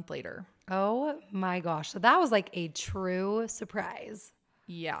 1 month later. Oh my gosh. So that was like a true surprise.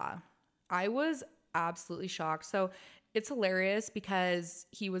 Yeah. I was absolutely shocked. So it's hilarious because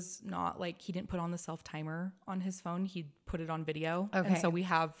he was not like, he didn't put on the self timer on his phone. He put it on video. Okay. And so we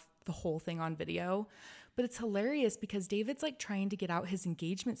have the whole thing on video. But it's hilarious because David's like trying to get out his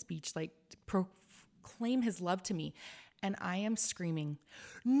engagement speech, like proclaim his love to me. And I am screaming,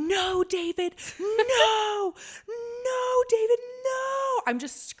 no, David, no, no, David, no. I'm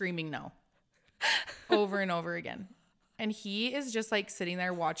just screaming no over and over again. And he is just like sitting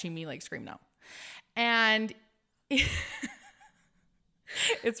there watching me like scream no. And it's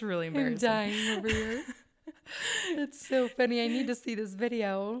really embarrassing. I'm dying over here. It's so funny. I need to see this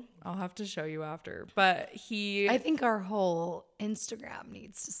video. I'll have to show you after. But I think our whole Instagram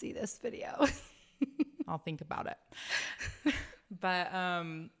needs to see this video. I'll think about it. But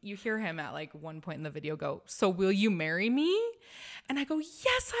you hear him at like one point in the video go, "So will you marry me?" And I go,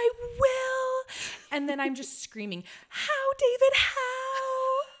 "Yes, I will." And then I'm just screaming, "How, David? How?"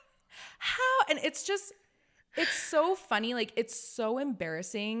 And it's so funny. Like, it's so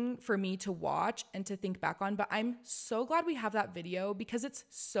embarrassing for me to watch and to think back on, but I'm so glad we have that video because it's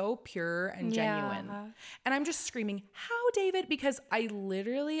so pure and genuine. And I'm just screaming, "How, David?" Because I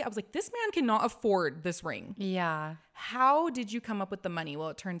was like, this man cannot afford this ring. Yeah. How did you come up with the money? Well,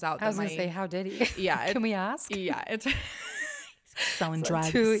 it turns out I was going to say, how did he? Yeah. Can we ask? Yeah. It's selling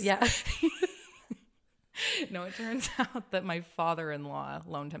drugs. Yeah. No, it turns out that my father-in-law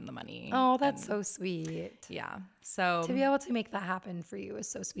loaned him the money. Oh, that's so sweet. Yeah. So to be able to make that happen for you is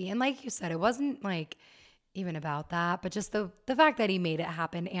so sweet. And like you said, it wasn't like even about that, but just the fact that he made it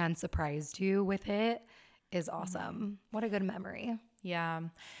happen and surprised you with it is awesome. What a good memory. Yeah,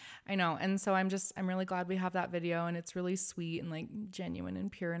 I know. And so I'm really glad we have that video, and it's really sweet and like genuine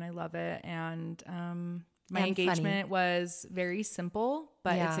and pure, and I love it. And my engagement was very simple,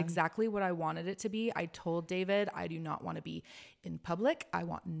 but it's exactly what I wanted it to be. I told David, I do not want to be in public. I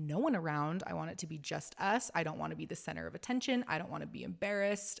want no one around. I want it to be just us. I don't want to be the center of attention. I don't want to be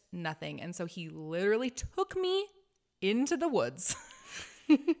embarrassed, nothing. And so he literally took me into the woods.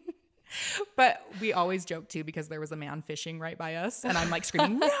 But we always joke too, because there was a man fishing right by us, and I'm like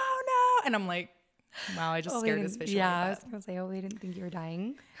screaming, "No, no." And I'm like, wow, I just scared his fish. Yeah, I was going to say, oh, we didn't think you were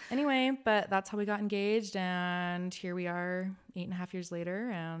dying. Anyway, but that's how we got engaged. And here we are 8.5 years later.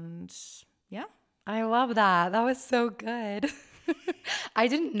 And yeah. I love that. That was so good. I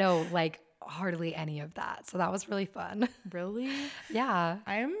didn't know like hardly any of that. So that was really fun. Really? Yeah.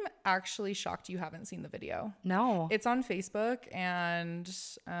 I'm actually shocked you haven't seen the video. No. It's on Facebook, and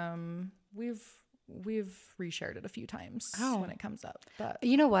we've reshared it a few times when it comes up. But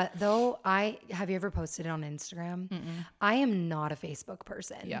you know what though? Have you ever posted it on Instagram? Mm-mm. I am not a Facebook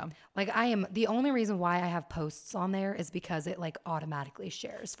person. Yeah. Like the only reason why I have posts on there is because it like automatically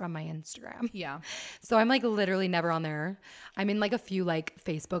shares from my Instagram. Yeah. So I'm like literally never on there. I'm in like a few like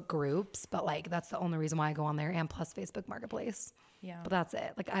Facebook groups, but like that's the only reason why I go on there, and plus Facebook Marketplace. Yeah. But that's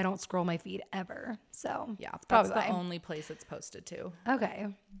it. Like I don't scroll my feed ever. So yeah, that's the only place it's posted to. Okay.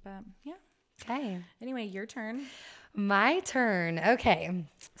 But yeah. Okay. Anyway, your turn. My turn. Okay.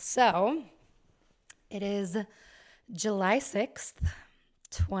 So it is July 6th,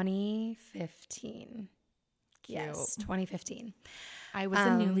 2015. Cute. Yes, 2015. I was a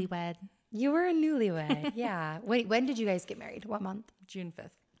newlywed. You were a newlywed. Yeah. Wait, when did you guys get married? What month? June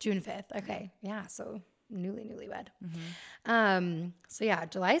 5th. June 5th. Okay. Yeah. So newlywed. Mm-hmm. So yeah,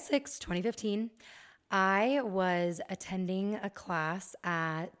 July 6th, 2015. I was attending a class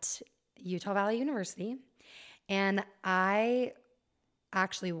at Utah Valley University, and I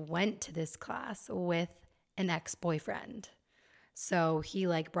actually went to this class with an ex-boyfriend. So he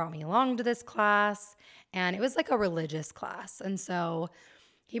like brought me along to this class, and it was like a religious class. And so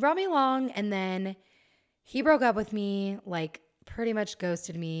he brought me along, and then he broke up with me, like pretty much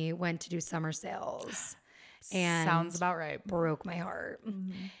ghosted me, went to do summer sales, and sounds about right. Broke my heart.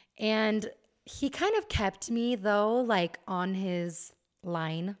 Mm-hmm. And he kind of kept me though, like on his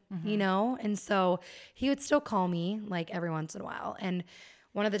line, you know? And so he would still call me like every once in a while. And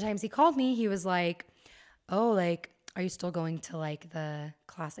one of the times he called me, he was like, "Oh, like, are you still going to like the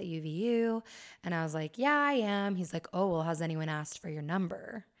class at UVU?" And I was like, "Yeah, I am." He's like, "Oh, well, has anyone asked for your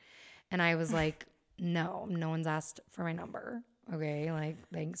number?" And I was like, no one's asked for my number. Okay, like,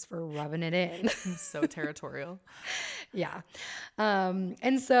 thanks for rubbing it in. So territorial. Yeah.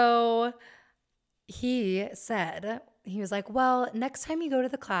 And so he said, he was like, "Well, next time you go to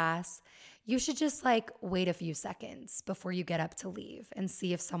the class, you should just like wait a few seconds before you get up to leave and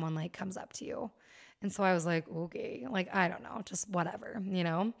see if someone like comes up to you." And so I was like, okay, like, I don't know, just whatever, you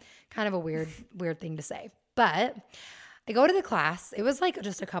know, kind of a weird thing to say. But I go to the class. It was like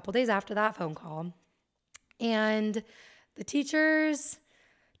just a couple days after that phone call, and the teacher's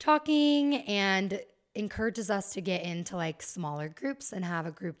talking and encourages us to get into like smaller groups and have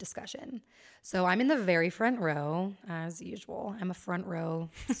a group discussion. So I'm in the very front row, as usual. I'm a front row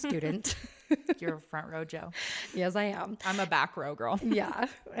student. You're a front row Joe. Yes, I am. I'm a back row girl. Yeah,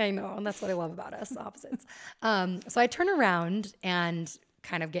 I know. And that's what I love about us, opposites. So I turn around and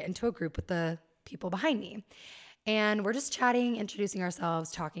kind of get into a group with the people behind me. And we're just chatting, introducing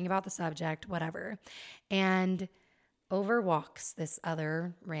ourselves, talking about the subject, whatever. And over walks this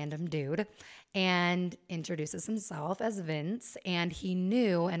other random dude and introduces himself as Vince, and he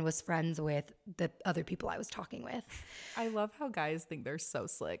knew and was friends with the other people I was talking with. I love how guys think they're so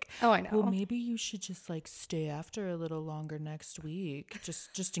slick. Oh, I know. Well, maybe you should just like stay after a little longer next week,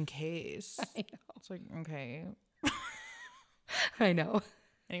 just in case. I know. It's like, okay. I know.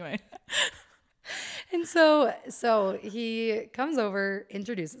 Anyway. And so he comes over,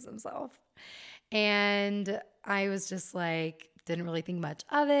 introduces himself, and I was just like, didn't really think much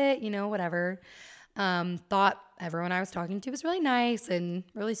of it, whatever. Thought everyone I was talking to was really nice and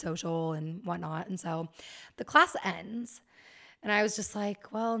really social and whatnot. And so the class ends, and I was just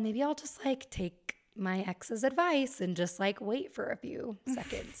like, well, maybe I'll just like take my ex's advice and just like wait for a few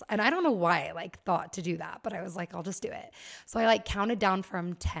seconds. And I don't know why I like thought to do that, but I was like, I'll just do it. So I like counted down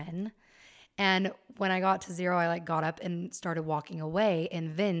from 10. And when I got to 0, I like got up and started walking away. And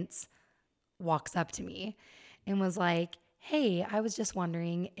Vince walks up to me and was like, hey, I was just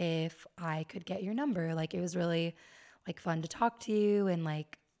wondering if I could get your number. Like, it was really like fun to talk to you. And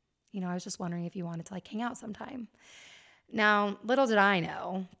like, I was just wondering if you wanted to like hang out sometime. Now, little did I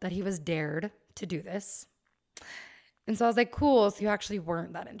know that he was dared to do this. And so I was like, cool. So you actually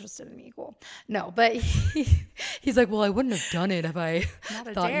weren't that interested in me. Cool. No, but he's like, well, I wouldn't have done it if I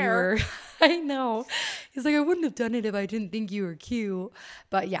thought you were. I know. He's like, I wouldn't have done it if I didn't think you were cute.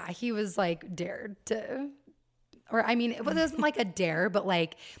 But yeah, he was like dared to, or I mean, it wasn't like a dare, but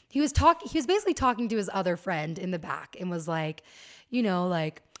like he was basically talking to his other friend in the back and was like,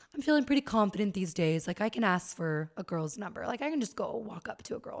 like, I'm feeling pretty confident these days. Like, I can ask for a girl's number. Like, I can just go walk up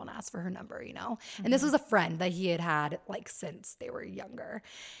to a girl and ask for her number, Mm-hmm. And this was a friend that he had like since they were younger.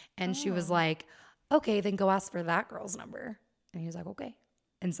 And she was like, okay, then go ask for that girl's number. And he was like, okay.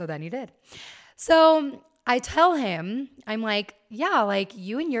 And so then he did. So I tell him, I'm like, yeah, like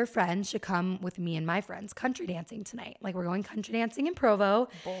you and your friends should come with me and my friends country dancing tonight. Like, we're going country dancing in Provo.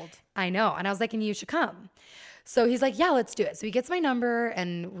 Bold. I know. And I was like, and you should come. So he's like, yeah, let's do it. So he gets my number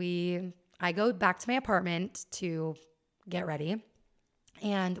and I go back to my apartment to get ready.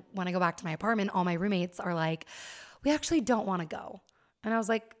 And when I go back to my apartment, all my roommates are like, we actually don't want to go. And I was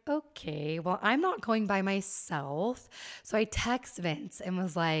like, okay, well, I'm not going by myself. So I text Vince and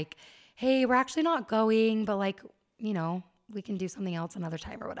was like, hey, we're actually not going, but like, we can do something else another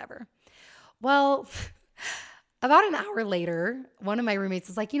time or whatever. Well, about an hour later, one of my roommates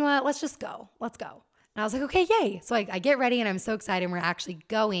is like, you know what, let's just go. Let's go. And I was like, okay, yay. So I get ready and I'm so excited and we're actually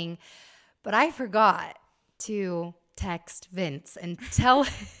going. But I forgot to text Vince and tell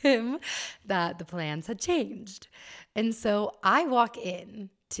him that the plans had changed. And so I walk in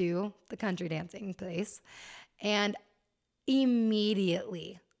to the country dancing place and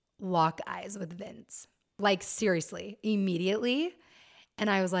immediately lock eyes with Vince. Like, seriously, immediately. And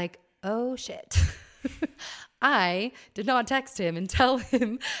I was like, oh shit. I did not text him and tell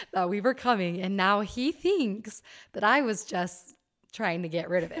him that we were coming. And now he thinks that I was just trying to get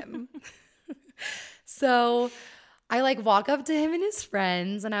rid of him. So I like walk up to him and his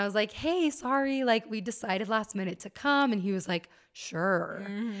friends and I was like, hey, sorry, like we decided last minute to come. And he was like, sure,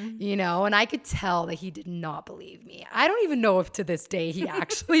 and I could tell that he did not believe me. I don't even know if to this day he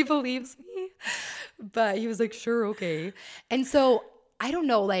actually believes me, but he was like, sure, okay. And so I don't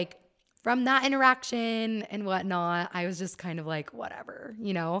know, like from that interaction and whatnot, I was just kind of like, whatever,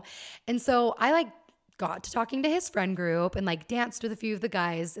 And so I like got to talking to his friend group and like danced with a few of the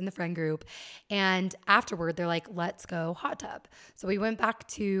guys in the friend group. And afterward, they're like, let's go hot tub. So we went back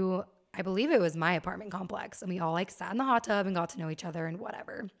to, I believe it was my apartment complex, and we all like sat in the hot tub and got to know each other and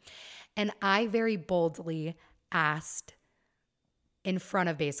whatever. And I very boldly asked in front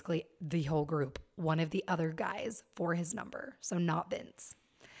of basically the whole group, one of the other guys for his number. So not Vince.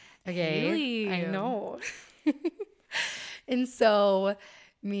 Okay. Really? I know. And so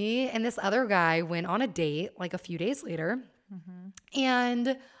me and this other guy went on a date like a few days later. Mm-hmm.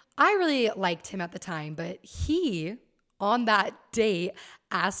 And I really liked him at the time, but he, on that date,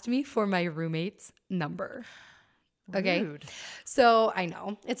 asked me for my roommate's number. Okay. Rude. So I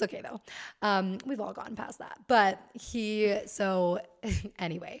know it's okay though. We've all gone past that, but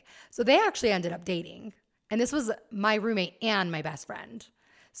anyway, so they actually ended up dating, and this was my roommate and my best friend.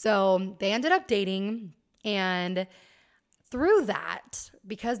 So they ended up dating, and through that,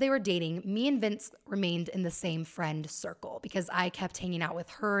 because they were dating, me and Vince remained in the same friend circle because I kept hanging out with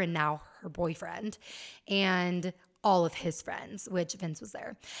her and now her boyfriend and all of his friends, which Vince was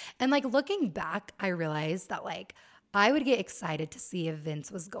there. And like looking back, I realized that like I would get excited to see if Vince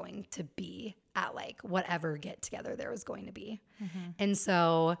was going to be at like whatever get together there was going to be. Mm-hmm. And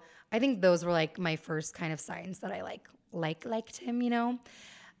so I think those were like my first kind of signs that I liked him,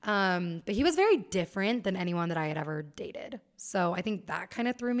 But he was very different than anyone that I had ever dated. So I think that kind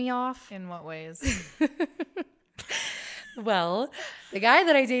of threw me off. In what ways? Well, the guy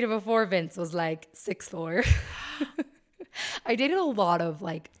that I dated before Vince was like 6'4". I dated a lot of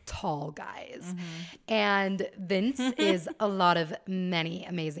like tall guys. And Vince is a lot of many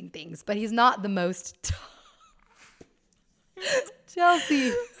amazing things, but he's not the most tall.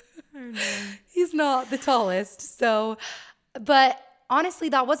 Chelsey. He's not the tallest. So, but honestly,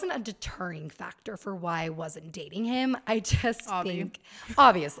 that wasn't a deterring factor for why I wasn't dating him. I just think,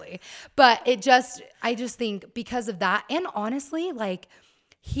 obviously, but I just think because of that, and honestly, like,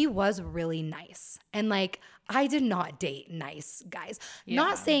 he was really nice. And like, I did not date nice guys. Yeah.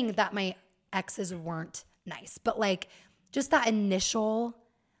 Not saying that my exes weren't nice, but like, just that initial,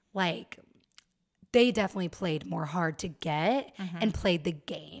 like, they definitely played more hard to get and played the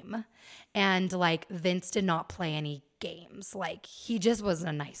game. And like, Vince did not play any games. Like, he just was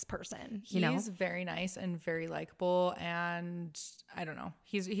a nice person, you know? He's very nice and very likable, and I don't know.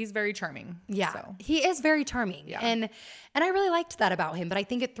 He's very charming. Yeah. So. He is very charming. Yeah. And I really liked that about him, but I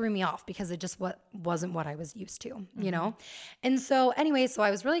think it threw me off because it just wasn't what I was used to, you know? And so anyway, so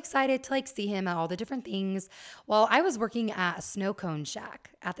I was really excited to like see him at all the different things. Well, I was working at a snow cone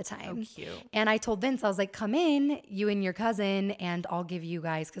shack at the time. Oh, cute. And I told Vince, I was like, come in, you and your cousin, and I'll give you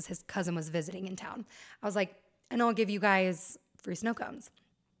guys, because his cousin was visiting in town. I was like, and I'll give you guys free snow cones.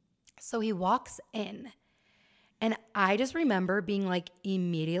 So he walks in, and I just remember being like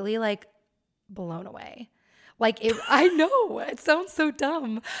immediately like blown away. Like, I know it sounds so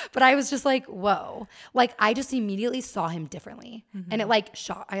dumb, but I was just like, whoa. Like, I just immediately saw him differently. And it like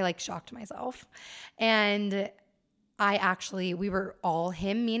shocked myself. And we were all,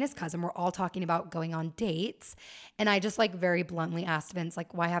 him, me and his cousin, were all talking about going on dates. And I just like very bluntly asked Vince,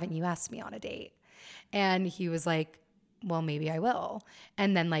 like, why haven't you asked me on a date? And he was like, well, maybe I will.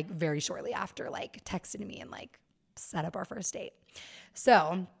 And then like very shortly after, like texted me and like set up our first date.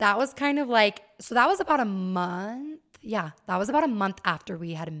 So that was kind of like, so that was about a month. Yeah, that was about a month after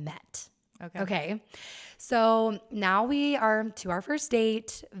we had met. Okay. So now we are to our first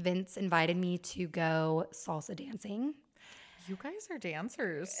date. Vince invited me to go salsa dancing. You guys are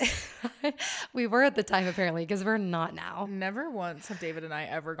dancers. We were at the time, apparently, because we're not now. Never once have David and I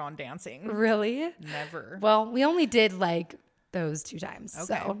ever gone dancing. Really? Never. Well, we only did like those 2 times. Okay.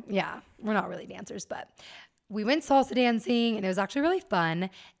 So yeah, we're not really dancers, but we went salsa dancing and it was actually really fun.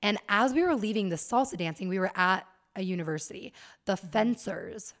 And as we were leaving the salsa dancing, we were at a university. The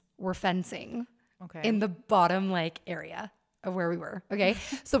fencers were fencing in the bottom like area of where we were. Okay.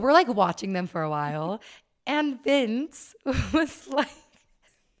 So we're like watching them for a while. And Vince was like,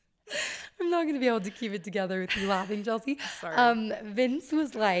 I'm not going to be able to keep it together with you laughing, Chelsey. Sorry. Vince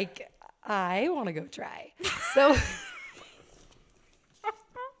was like, I want to go try. So.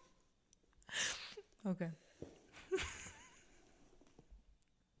 Okay.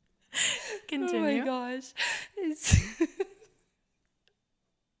 Continue. Oh my gosh.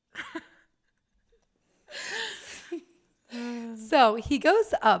 So he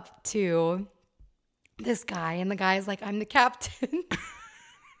goes up to this guy, and the guy's like, I'm the captain.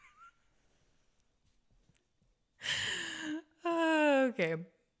 Okay.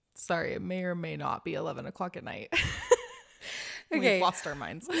 Sorry, it may or may not be 11 o'clock at night. Okay. We've lost our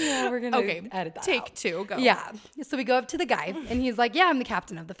minds. Yeah, we're going to edit that Take out. 2, go. Yeah. So we go up to the guy, and he's like, yeah, I'm the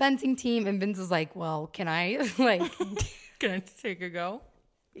captain of the fencing team. And Vince is like, well, can I, like... Can I take a go?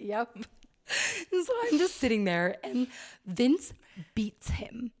 Yep. So I'm just sitting there, and Vince beats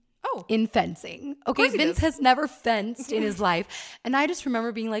him. Oh. In fencing. Okay, Vince has never fenced in his life. And I just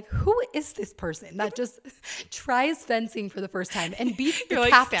remember being like, who is this person that just tries fencing for the first time and beats the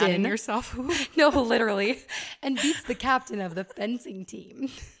like captain? fanning yourself. No, literally. And beats the captain of the fencing team.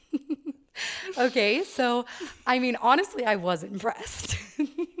 Okay, so, I mean, honestly, I was impressed.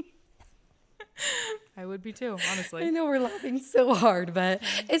 I would be too, honestly. I know we're laughing so hard, but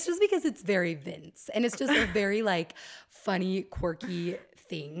it's just because it's very Vince. And it's just a very, like, funny, quirky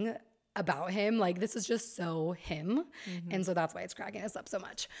thing about him. Like, this is just so him. And so that's why it's cracking us up so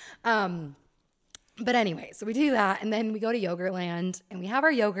much. But anyway, so we do that, and then we go to Yogurtland, and we have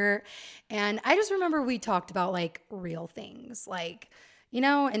our yogurt. And I just remember we talked about, like, real things. Like, you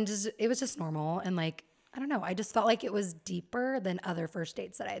know, and just it was just normal. And, like, I don't know. I just felt like it was deeper than other first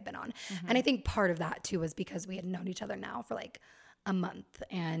dates that I had been on. And I think part of that, too, was because we had known each other now for, like, a month.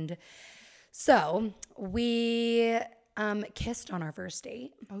 And so we kissed on our first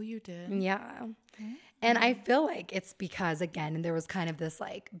date. Oh, you did? Yeah. Mm-hmm. And I feel like it's because, again, there was kind of this,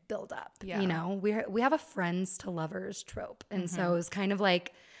 like, build up. Yeah. You know, we have a friends to lovers trope. And so it was kind of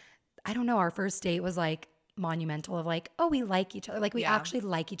like, I don't know, our first date was like, monumental of like, oh, we like each other. Like we Yeah. actually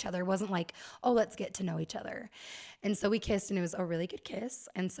like each other. It wasn't like, oh, let's get to know each other. And so we kissed and it was a really good kiss.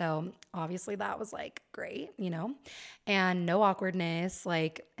 And so obviously that was like great, you know, and no awkwardness.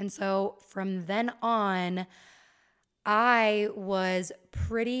 Like, and so from then on, I was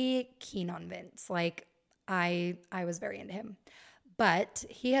pretty keen on Vince. Like I was very into him. But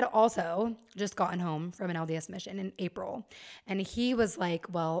he had also just gotten home from an LDS mission in April. And he was like,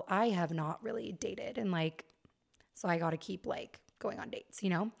 well, I have not really dated. And like, so I got to keep like going on dates, you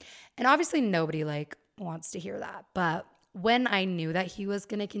know? And obviously nobody like wants to hear that. But when I knew that he was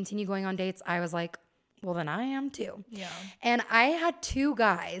going to continue going on dates, I was like, well, then I am too. Yeah. And I had 2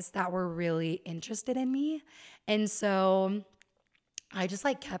 guys that were really interested in me. And so I just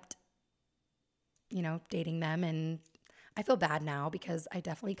like kept, you know, dating them. And I feel bad now because I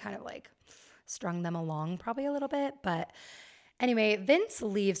definitely kind of like strung them along probably a little bit. But anyway, Vince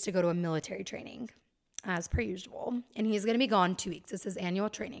leaves to go to a military training as per usual. And he's going to be gone 2 weeks. It's his annual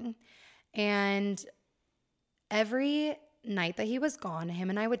training. And every night that he was gone, him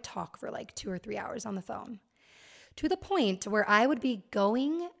and I would talk for like 2 or 3 hours on the phone, to the point where I would be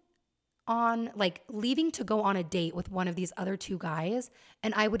going on, like leaving to go on a date with one of these other 2 guys.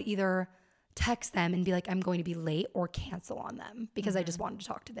 And I would either text them and be like, I'm going to be late, or cancel on them because I just wanted to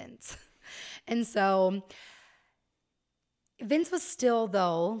talk to Vince. And so Vince was still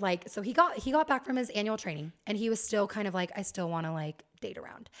though, like, so he got back from his annual training and he was still kind of like, I still want to like date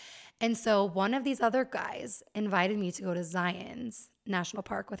around. And so one of these other guys invited me to go to Zion's National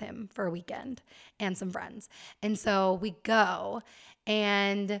Park with him for a weekend and some friends. And so we go,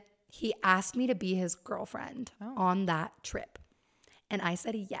 and he asked me to be his girlfriend on that trip. And I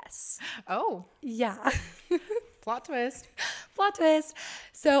said yes. Oh. Yeah. Plot twist. Plot twist.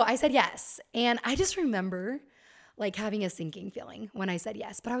 So I said yes. And I just remember like having a sinking feeling when I said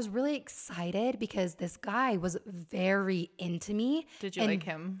yes. But I was really excited because this guy was very into me. Did you like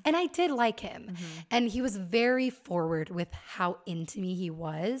him? And I did like him. Mm-hmm. And he was very forward with how into me he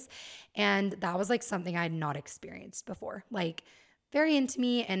was. And that was like something I had not experienced before. Like very into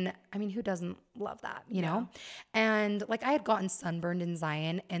me. And I mean, who doesn't love that, you know? And like I had gotten sunburned in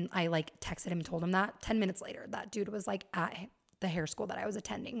Zion, and I like texted him and told him that. 10 minutes later, that dude was like at the hair school that I was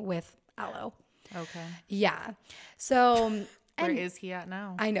attending with Aloe. Okay. Yeah. So where is he at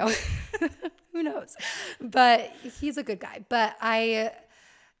now? I know. Who knows? But he's a good guy. But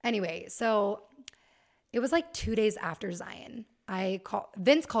anyway, so it was like 2 days after Zion.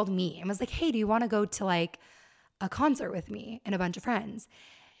 Vince called me and was like, hey, do you want to go to like a concert with me and a bunch of friends?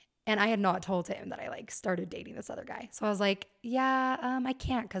 And I had not told him that I like started dating this other guy. So I was like, yeah, I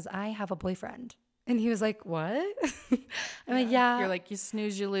can't because I have a boyfriend. And he was like, what? I'm like, yeah. You're like, you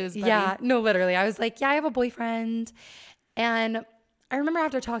snooze, you lose, buddy. Yeah, no, literally. I was like, yeah, I have a boyfriend. And I remember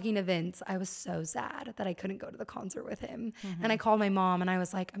after talking to Vince, I was so sad that I couldn't go to the concert with him. Mm-hmm. And I called my mom and I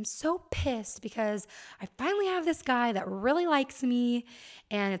was like, I'm so pissed because I finally have this guy that really likes me.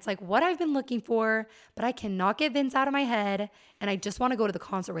 And it's like what I've been looking for, but I cannot get Vince out of my head. And I just want to go to the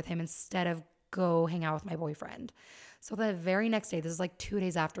concert with him instead of go hang out with my boyfriend. So the very next day, this is like 2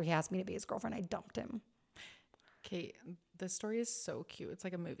 days after he asked me to be his girlfriend, I dumped him. Kate, this story is so cute. It's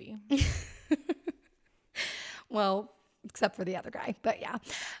like a movie. Well, except for the other guy, but yeah.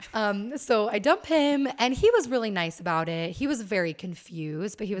 So I dumped him, and he was really nice about it. He was very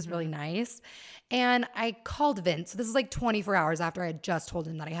confused, but he was really nice. And I called Vince. So this is like 24 hours after I had just told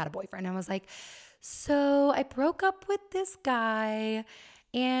him that I had a boyfriend. I was like, so I broke up with this guy,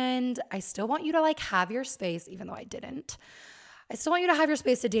 and I still want you to like have your space, even though I didn't. I still want you to have your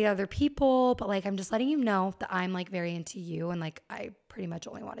space to date other people, but like I'm just letting you know that I'm like very into you, and like I pretty much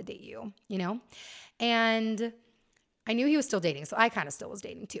only want to date you, you know? And I knew he was still dating, so I kind of still was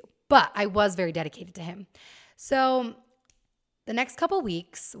dating too. But I was very dedicated to him. So the next couple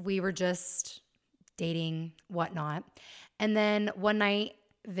weeks, we were just dating, whatnot. And then one night,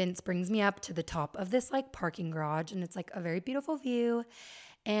 Vince brings me up to the top of this like parking garage, and it's like a very beautiful view.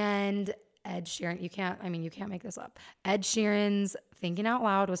 And Ed Sheeran, you can't make this up. Ed Sheeran's Thinking Out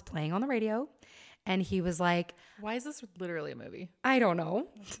Loud was playing on the radio, and he was like, why is this literally a movie? I don't know.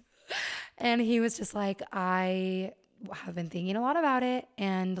 And he was just like, I have been thinking a lot about it,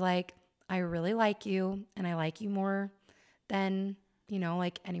 and like I really like you, and I like you more than, you know,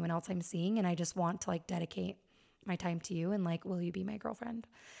 like anyone else I'm seeing, and I just want to like dedicate my time to you, and like, will you be my girlfriend?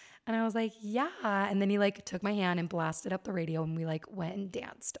 And I was like, yeah. And then he like took my hand and blasted up the radio, and we like went and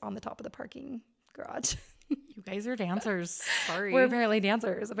danced on the top of the parking garage. You guys are dancers. Sorry. We're apparently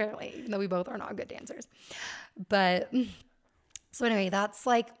dancers, even though we both are not good dancers. But so anyway, that's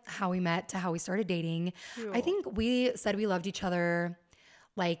like how we met to how we started dating. Cute. I think we said we loved each other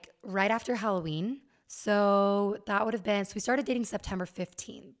like right after Halloween. So that would have been, so we started dating September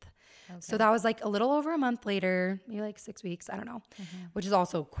 15th. Okay. So that was like a little over a month later, maybe like 6 weeks, I don't know, which is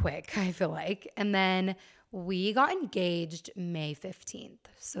also quick, I feel like. And then we got engaged May 15th.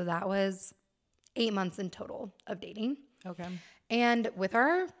 So that was 8 months in total of dating. Okay. And with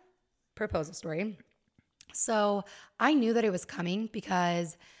our proposal story, so I knew that it was coming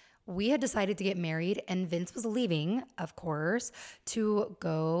because we had decided to get married and Vince was leaving, of course, to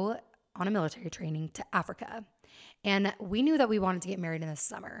go on a military training to Africa. And we knew that we wanted to get married in the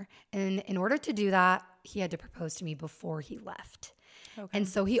summer. And in order to do that, he had to propose to me before he left. Okay. And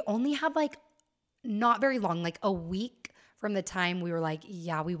so he only had like not very long, like a week from the time we were like,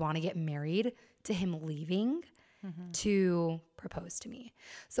 yeah, we want to get married to him leaving to propose to me.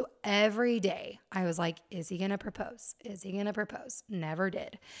 So every day I was like, is he going to propose? Is he going to propose? Never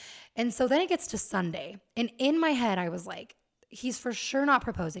did. And so then it gets to Sunday. And in my head, I was like, he's for sure not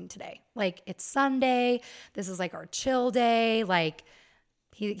proposing today. Like, it's Sunday. This is like our chill day. Like,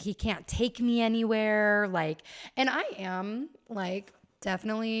 he can't take me anywhere. Like, and I am like,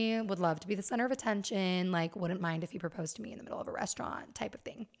 definitely would love to be the center of attention. Like, wouldn't mind if he proposed to me in the middle of a restaurant type of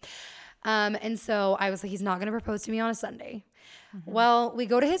thing. And so I was like, he's not going to propose to me on a Sunday. Well, we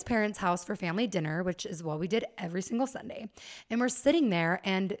go to his parents' house for family dinner, which is what we did every single Sunday. And we're sitting there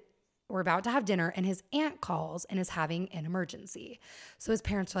and we're about to have dinner and his aunt calls and is having an emergency. So his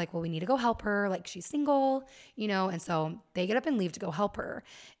parents are like, well, we need to go help her. Like, she's single, you know? And so they get up and leave to go help her.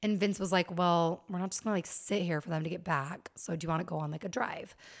 And Vince was like, well, we're not just going to like sit here for them to get back. So do you want to go on like a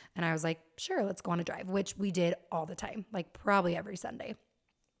drive? And I was like, sure, let's go on a drive, which we did all the time, like probably every Sunday.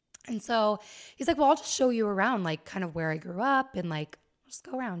 And so he's like, well, I'll just show you around, like kind of where I grew up and like, just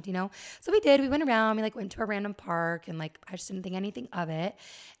go around, you know? So we did. We went around. We like went to a random park and like I just didn't think anything of it.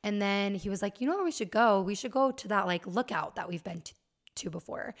 And then he was like, you know where we should go? We should go to that like lookout that we've been to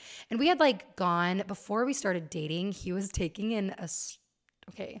before. And we had like gone before we started dating. He was taking in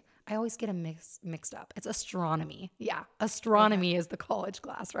okay, I always get them mixed up. It's astronomy. Yeah. Astronomy is the college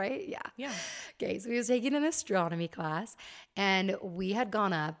class, right? Yeah. Yeah. Okay. So he was taking an astronomy class and we had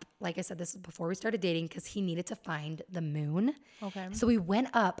gone up, like I said, this is before we started dating because he needed to find the moon. Okay. So we went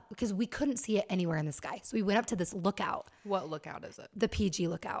up because we couldn't see it anywhere in the sky. So we went up to this lookout. What lookout is it? The PG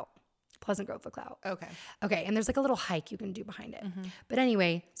lookout. Pleasant Grove Lookout. Okay. Okay. And there's like a little hike you can do behind it. But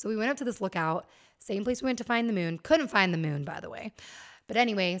anyway, so we went up to this lookout, same place we went to find the moon. Couldn't find the moon, by the way. But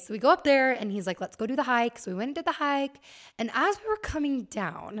anyway, so we go up there and he's like, let's go do the hike. So we went and did the hike. And as we were coming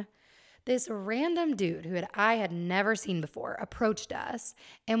down, this random dude who I had never seen before approached us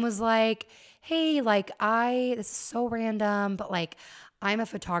and was like, hey, like this is so random, but like I'm a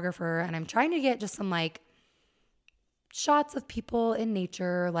photographer and I'm trying to get just some like shots of people in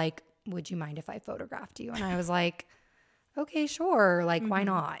nature. Like, would you mind if I photographed you? And I was like, okay, sure. Like, why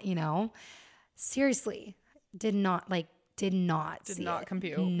not? You know, seriously, did not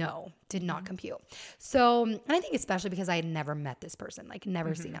compute. No, did not compute. So, and I think especially because I had never met this person, like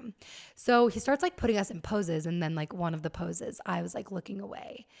never seen him. So he starts like putting us in poses. And then like one of the poses, I was like looking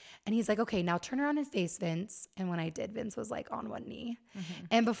away and he's like, okay, now turn around and face Vince. And when I did, Vince was like on one knee.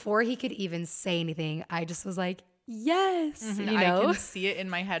 And before he could even say anything, I just was like, yes, you know? I can see it in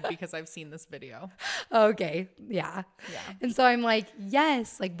my head because I've seen this video. Okay. Yeah. And so I'm like,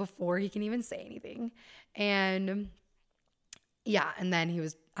 yes, like before he can even say anything. And yeah. And then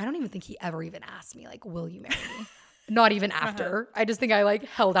I don't even think he ever even asked me, like, will you marry me? Not even after. I just think I like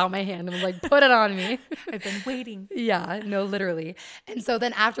held out my hand and was like, put it on me. I've been waiting. Yeah, no, literally. And so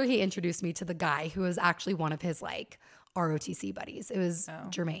then after he introduced me to the guy who was actually one of his like ROTC buddies, it was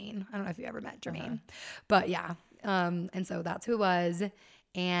Jermaine. I don't know if you ever met Jermaine, but yeah. And so that's who it was.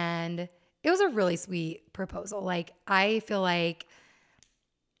 And it was a really sweet proposal. Like, I feel like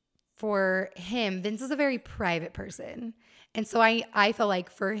for him, Vince is a very private person. And so I felt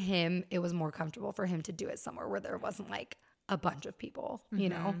like for him, it was more comfortable for him to do it somewhere where there wasn't like a bunch of people, you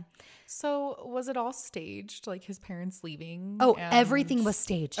know? So was it all staged, like his parents leaving? Oh, everything was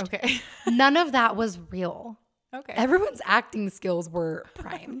staged. Okay. None of that was real. Okay. Everyone's acting skills were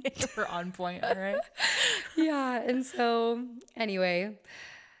prime. We're on point, all right? Yeah. And so anyway,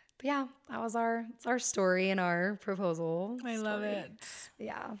 but yeah, it's our story and our proposal. I love it.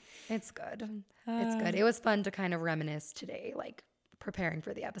 Yeah, it's good. It's good. It was fun to kind of reminisce today, like preparing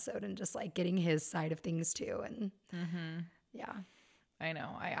for the episode and just like getting his side of things too. And yeah. I know.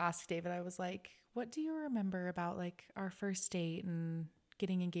 I asked David, I was like, what do you remember about like our first date and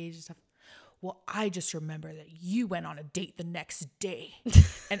getting engaged and stuff? Well, I just remember that you went on a date the next day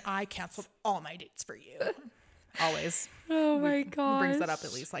and I canceled all my dates for you. Always. Oh my God. Brings that up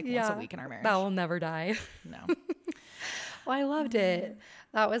at least like once a week in our marriage. That will never die. No. Well, I loved it.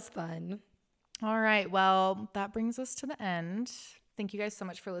 That was fun. All right. Well, that brings us to the end. Thank you guys so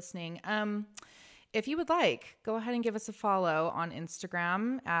much for listening. If you would like, go ahead and give us a follow on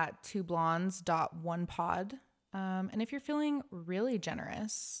Instagram at twoblondes.onepod. And if you're feeling really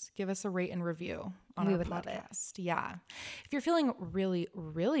generous, give us a rate and review on our podcast. Yeah. If you're feeling really,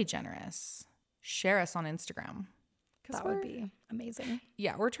 really generous, share us on Instagram. That would be amazing.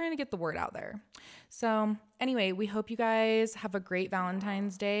 Yeah, we're trying to get the word out there. So anyway, we hope you guys have a great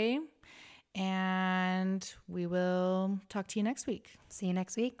Valentine's Day. And we will talk to you next week. See you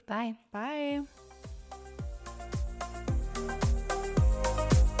next week. Bye. Bye.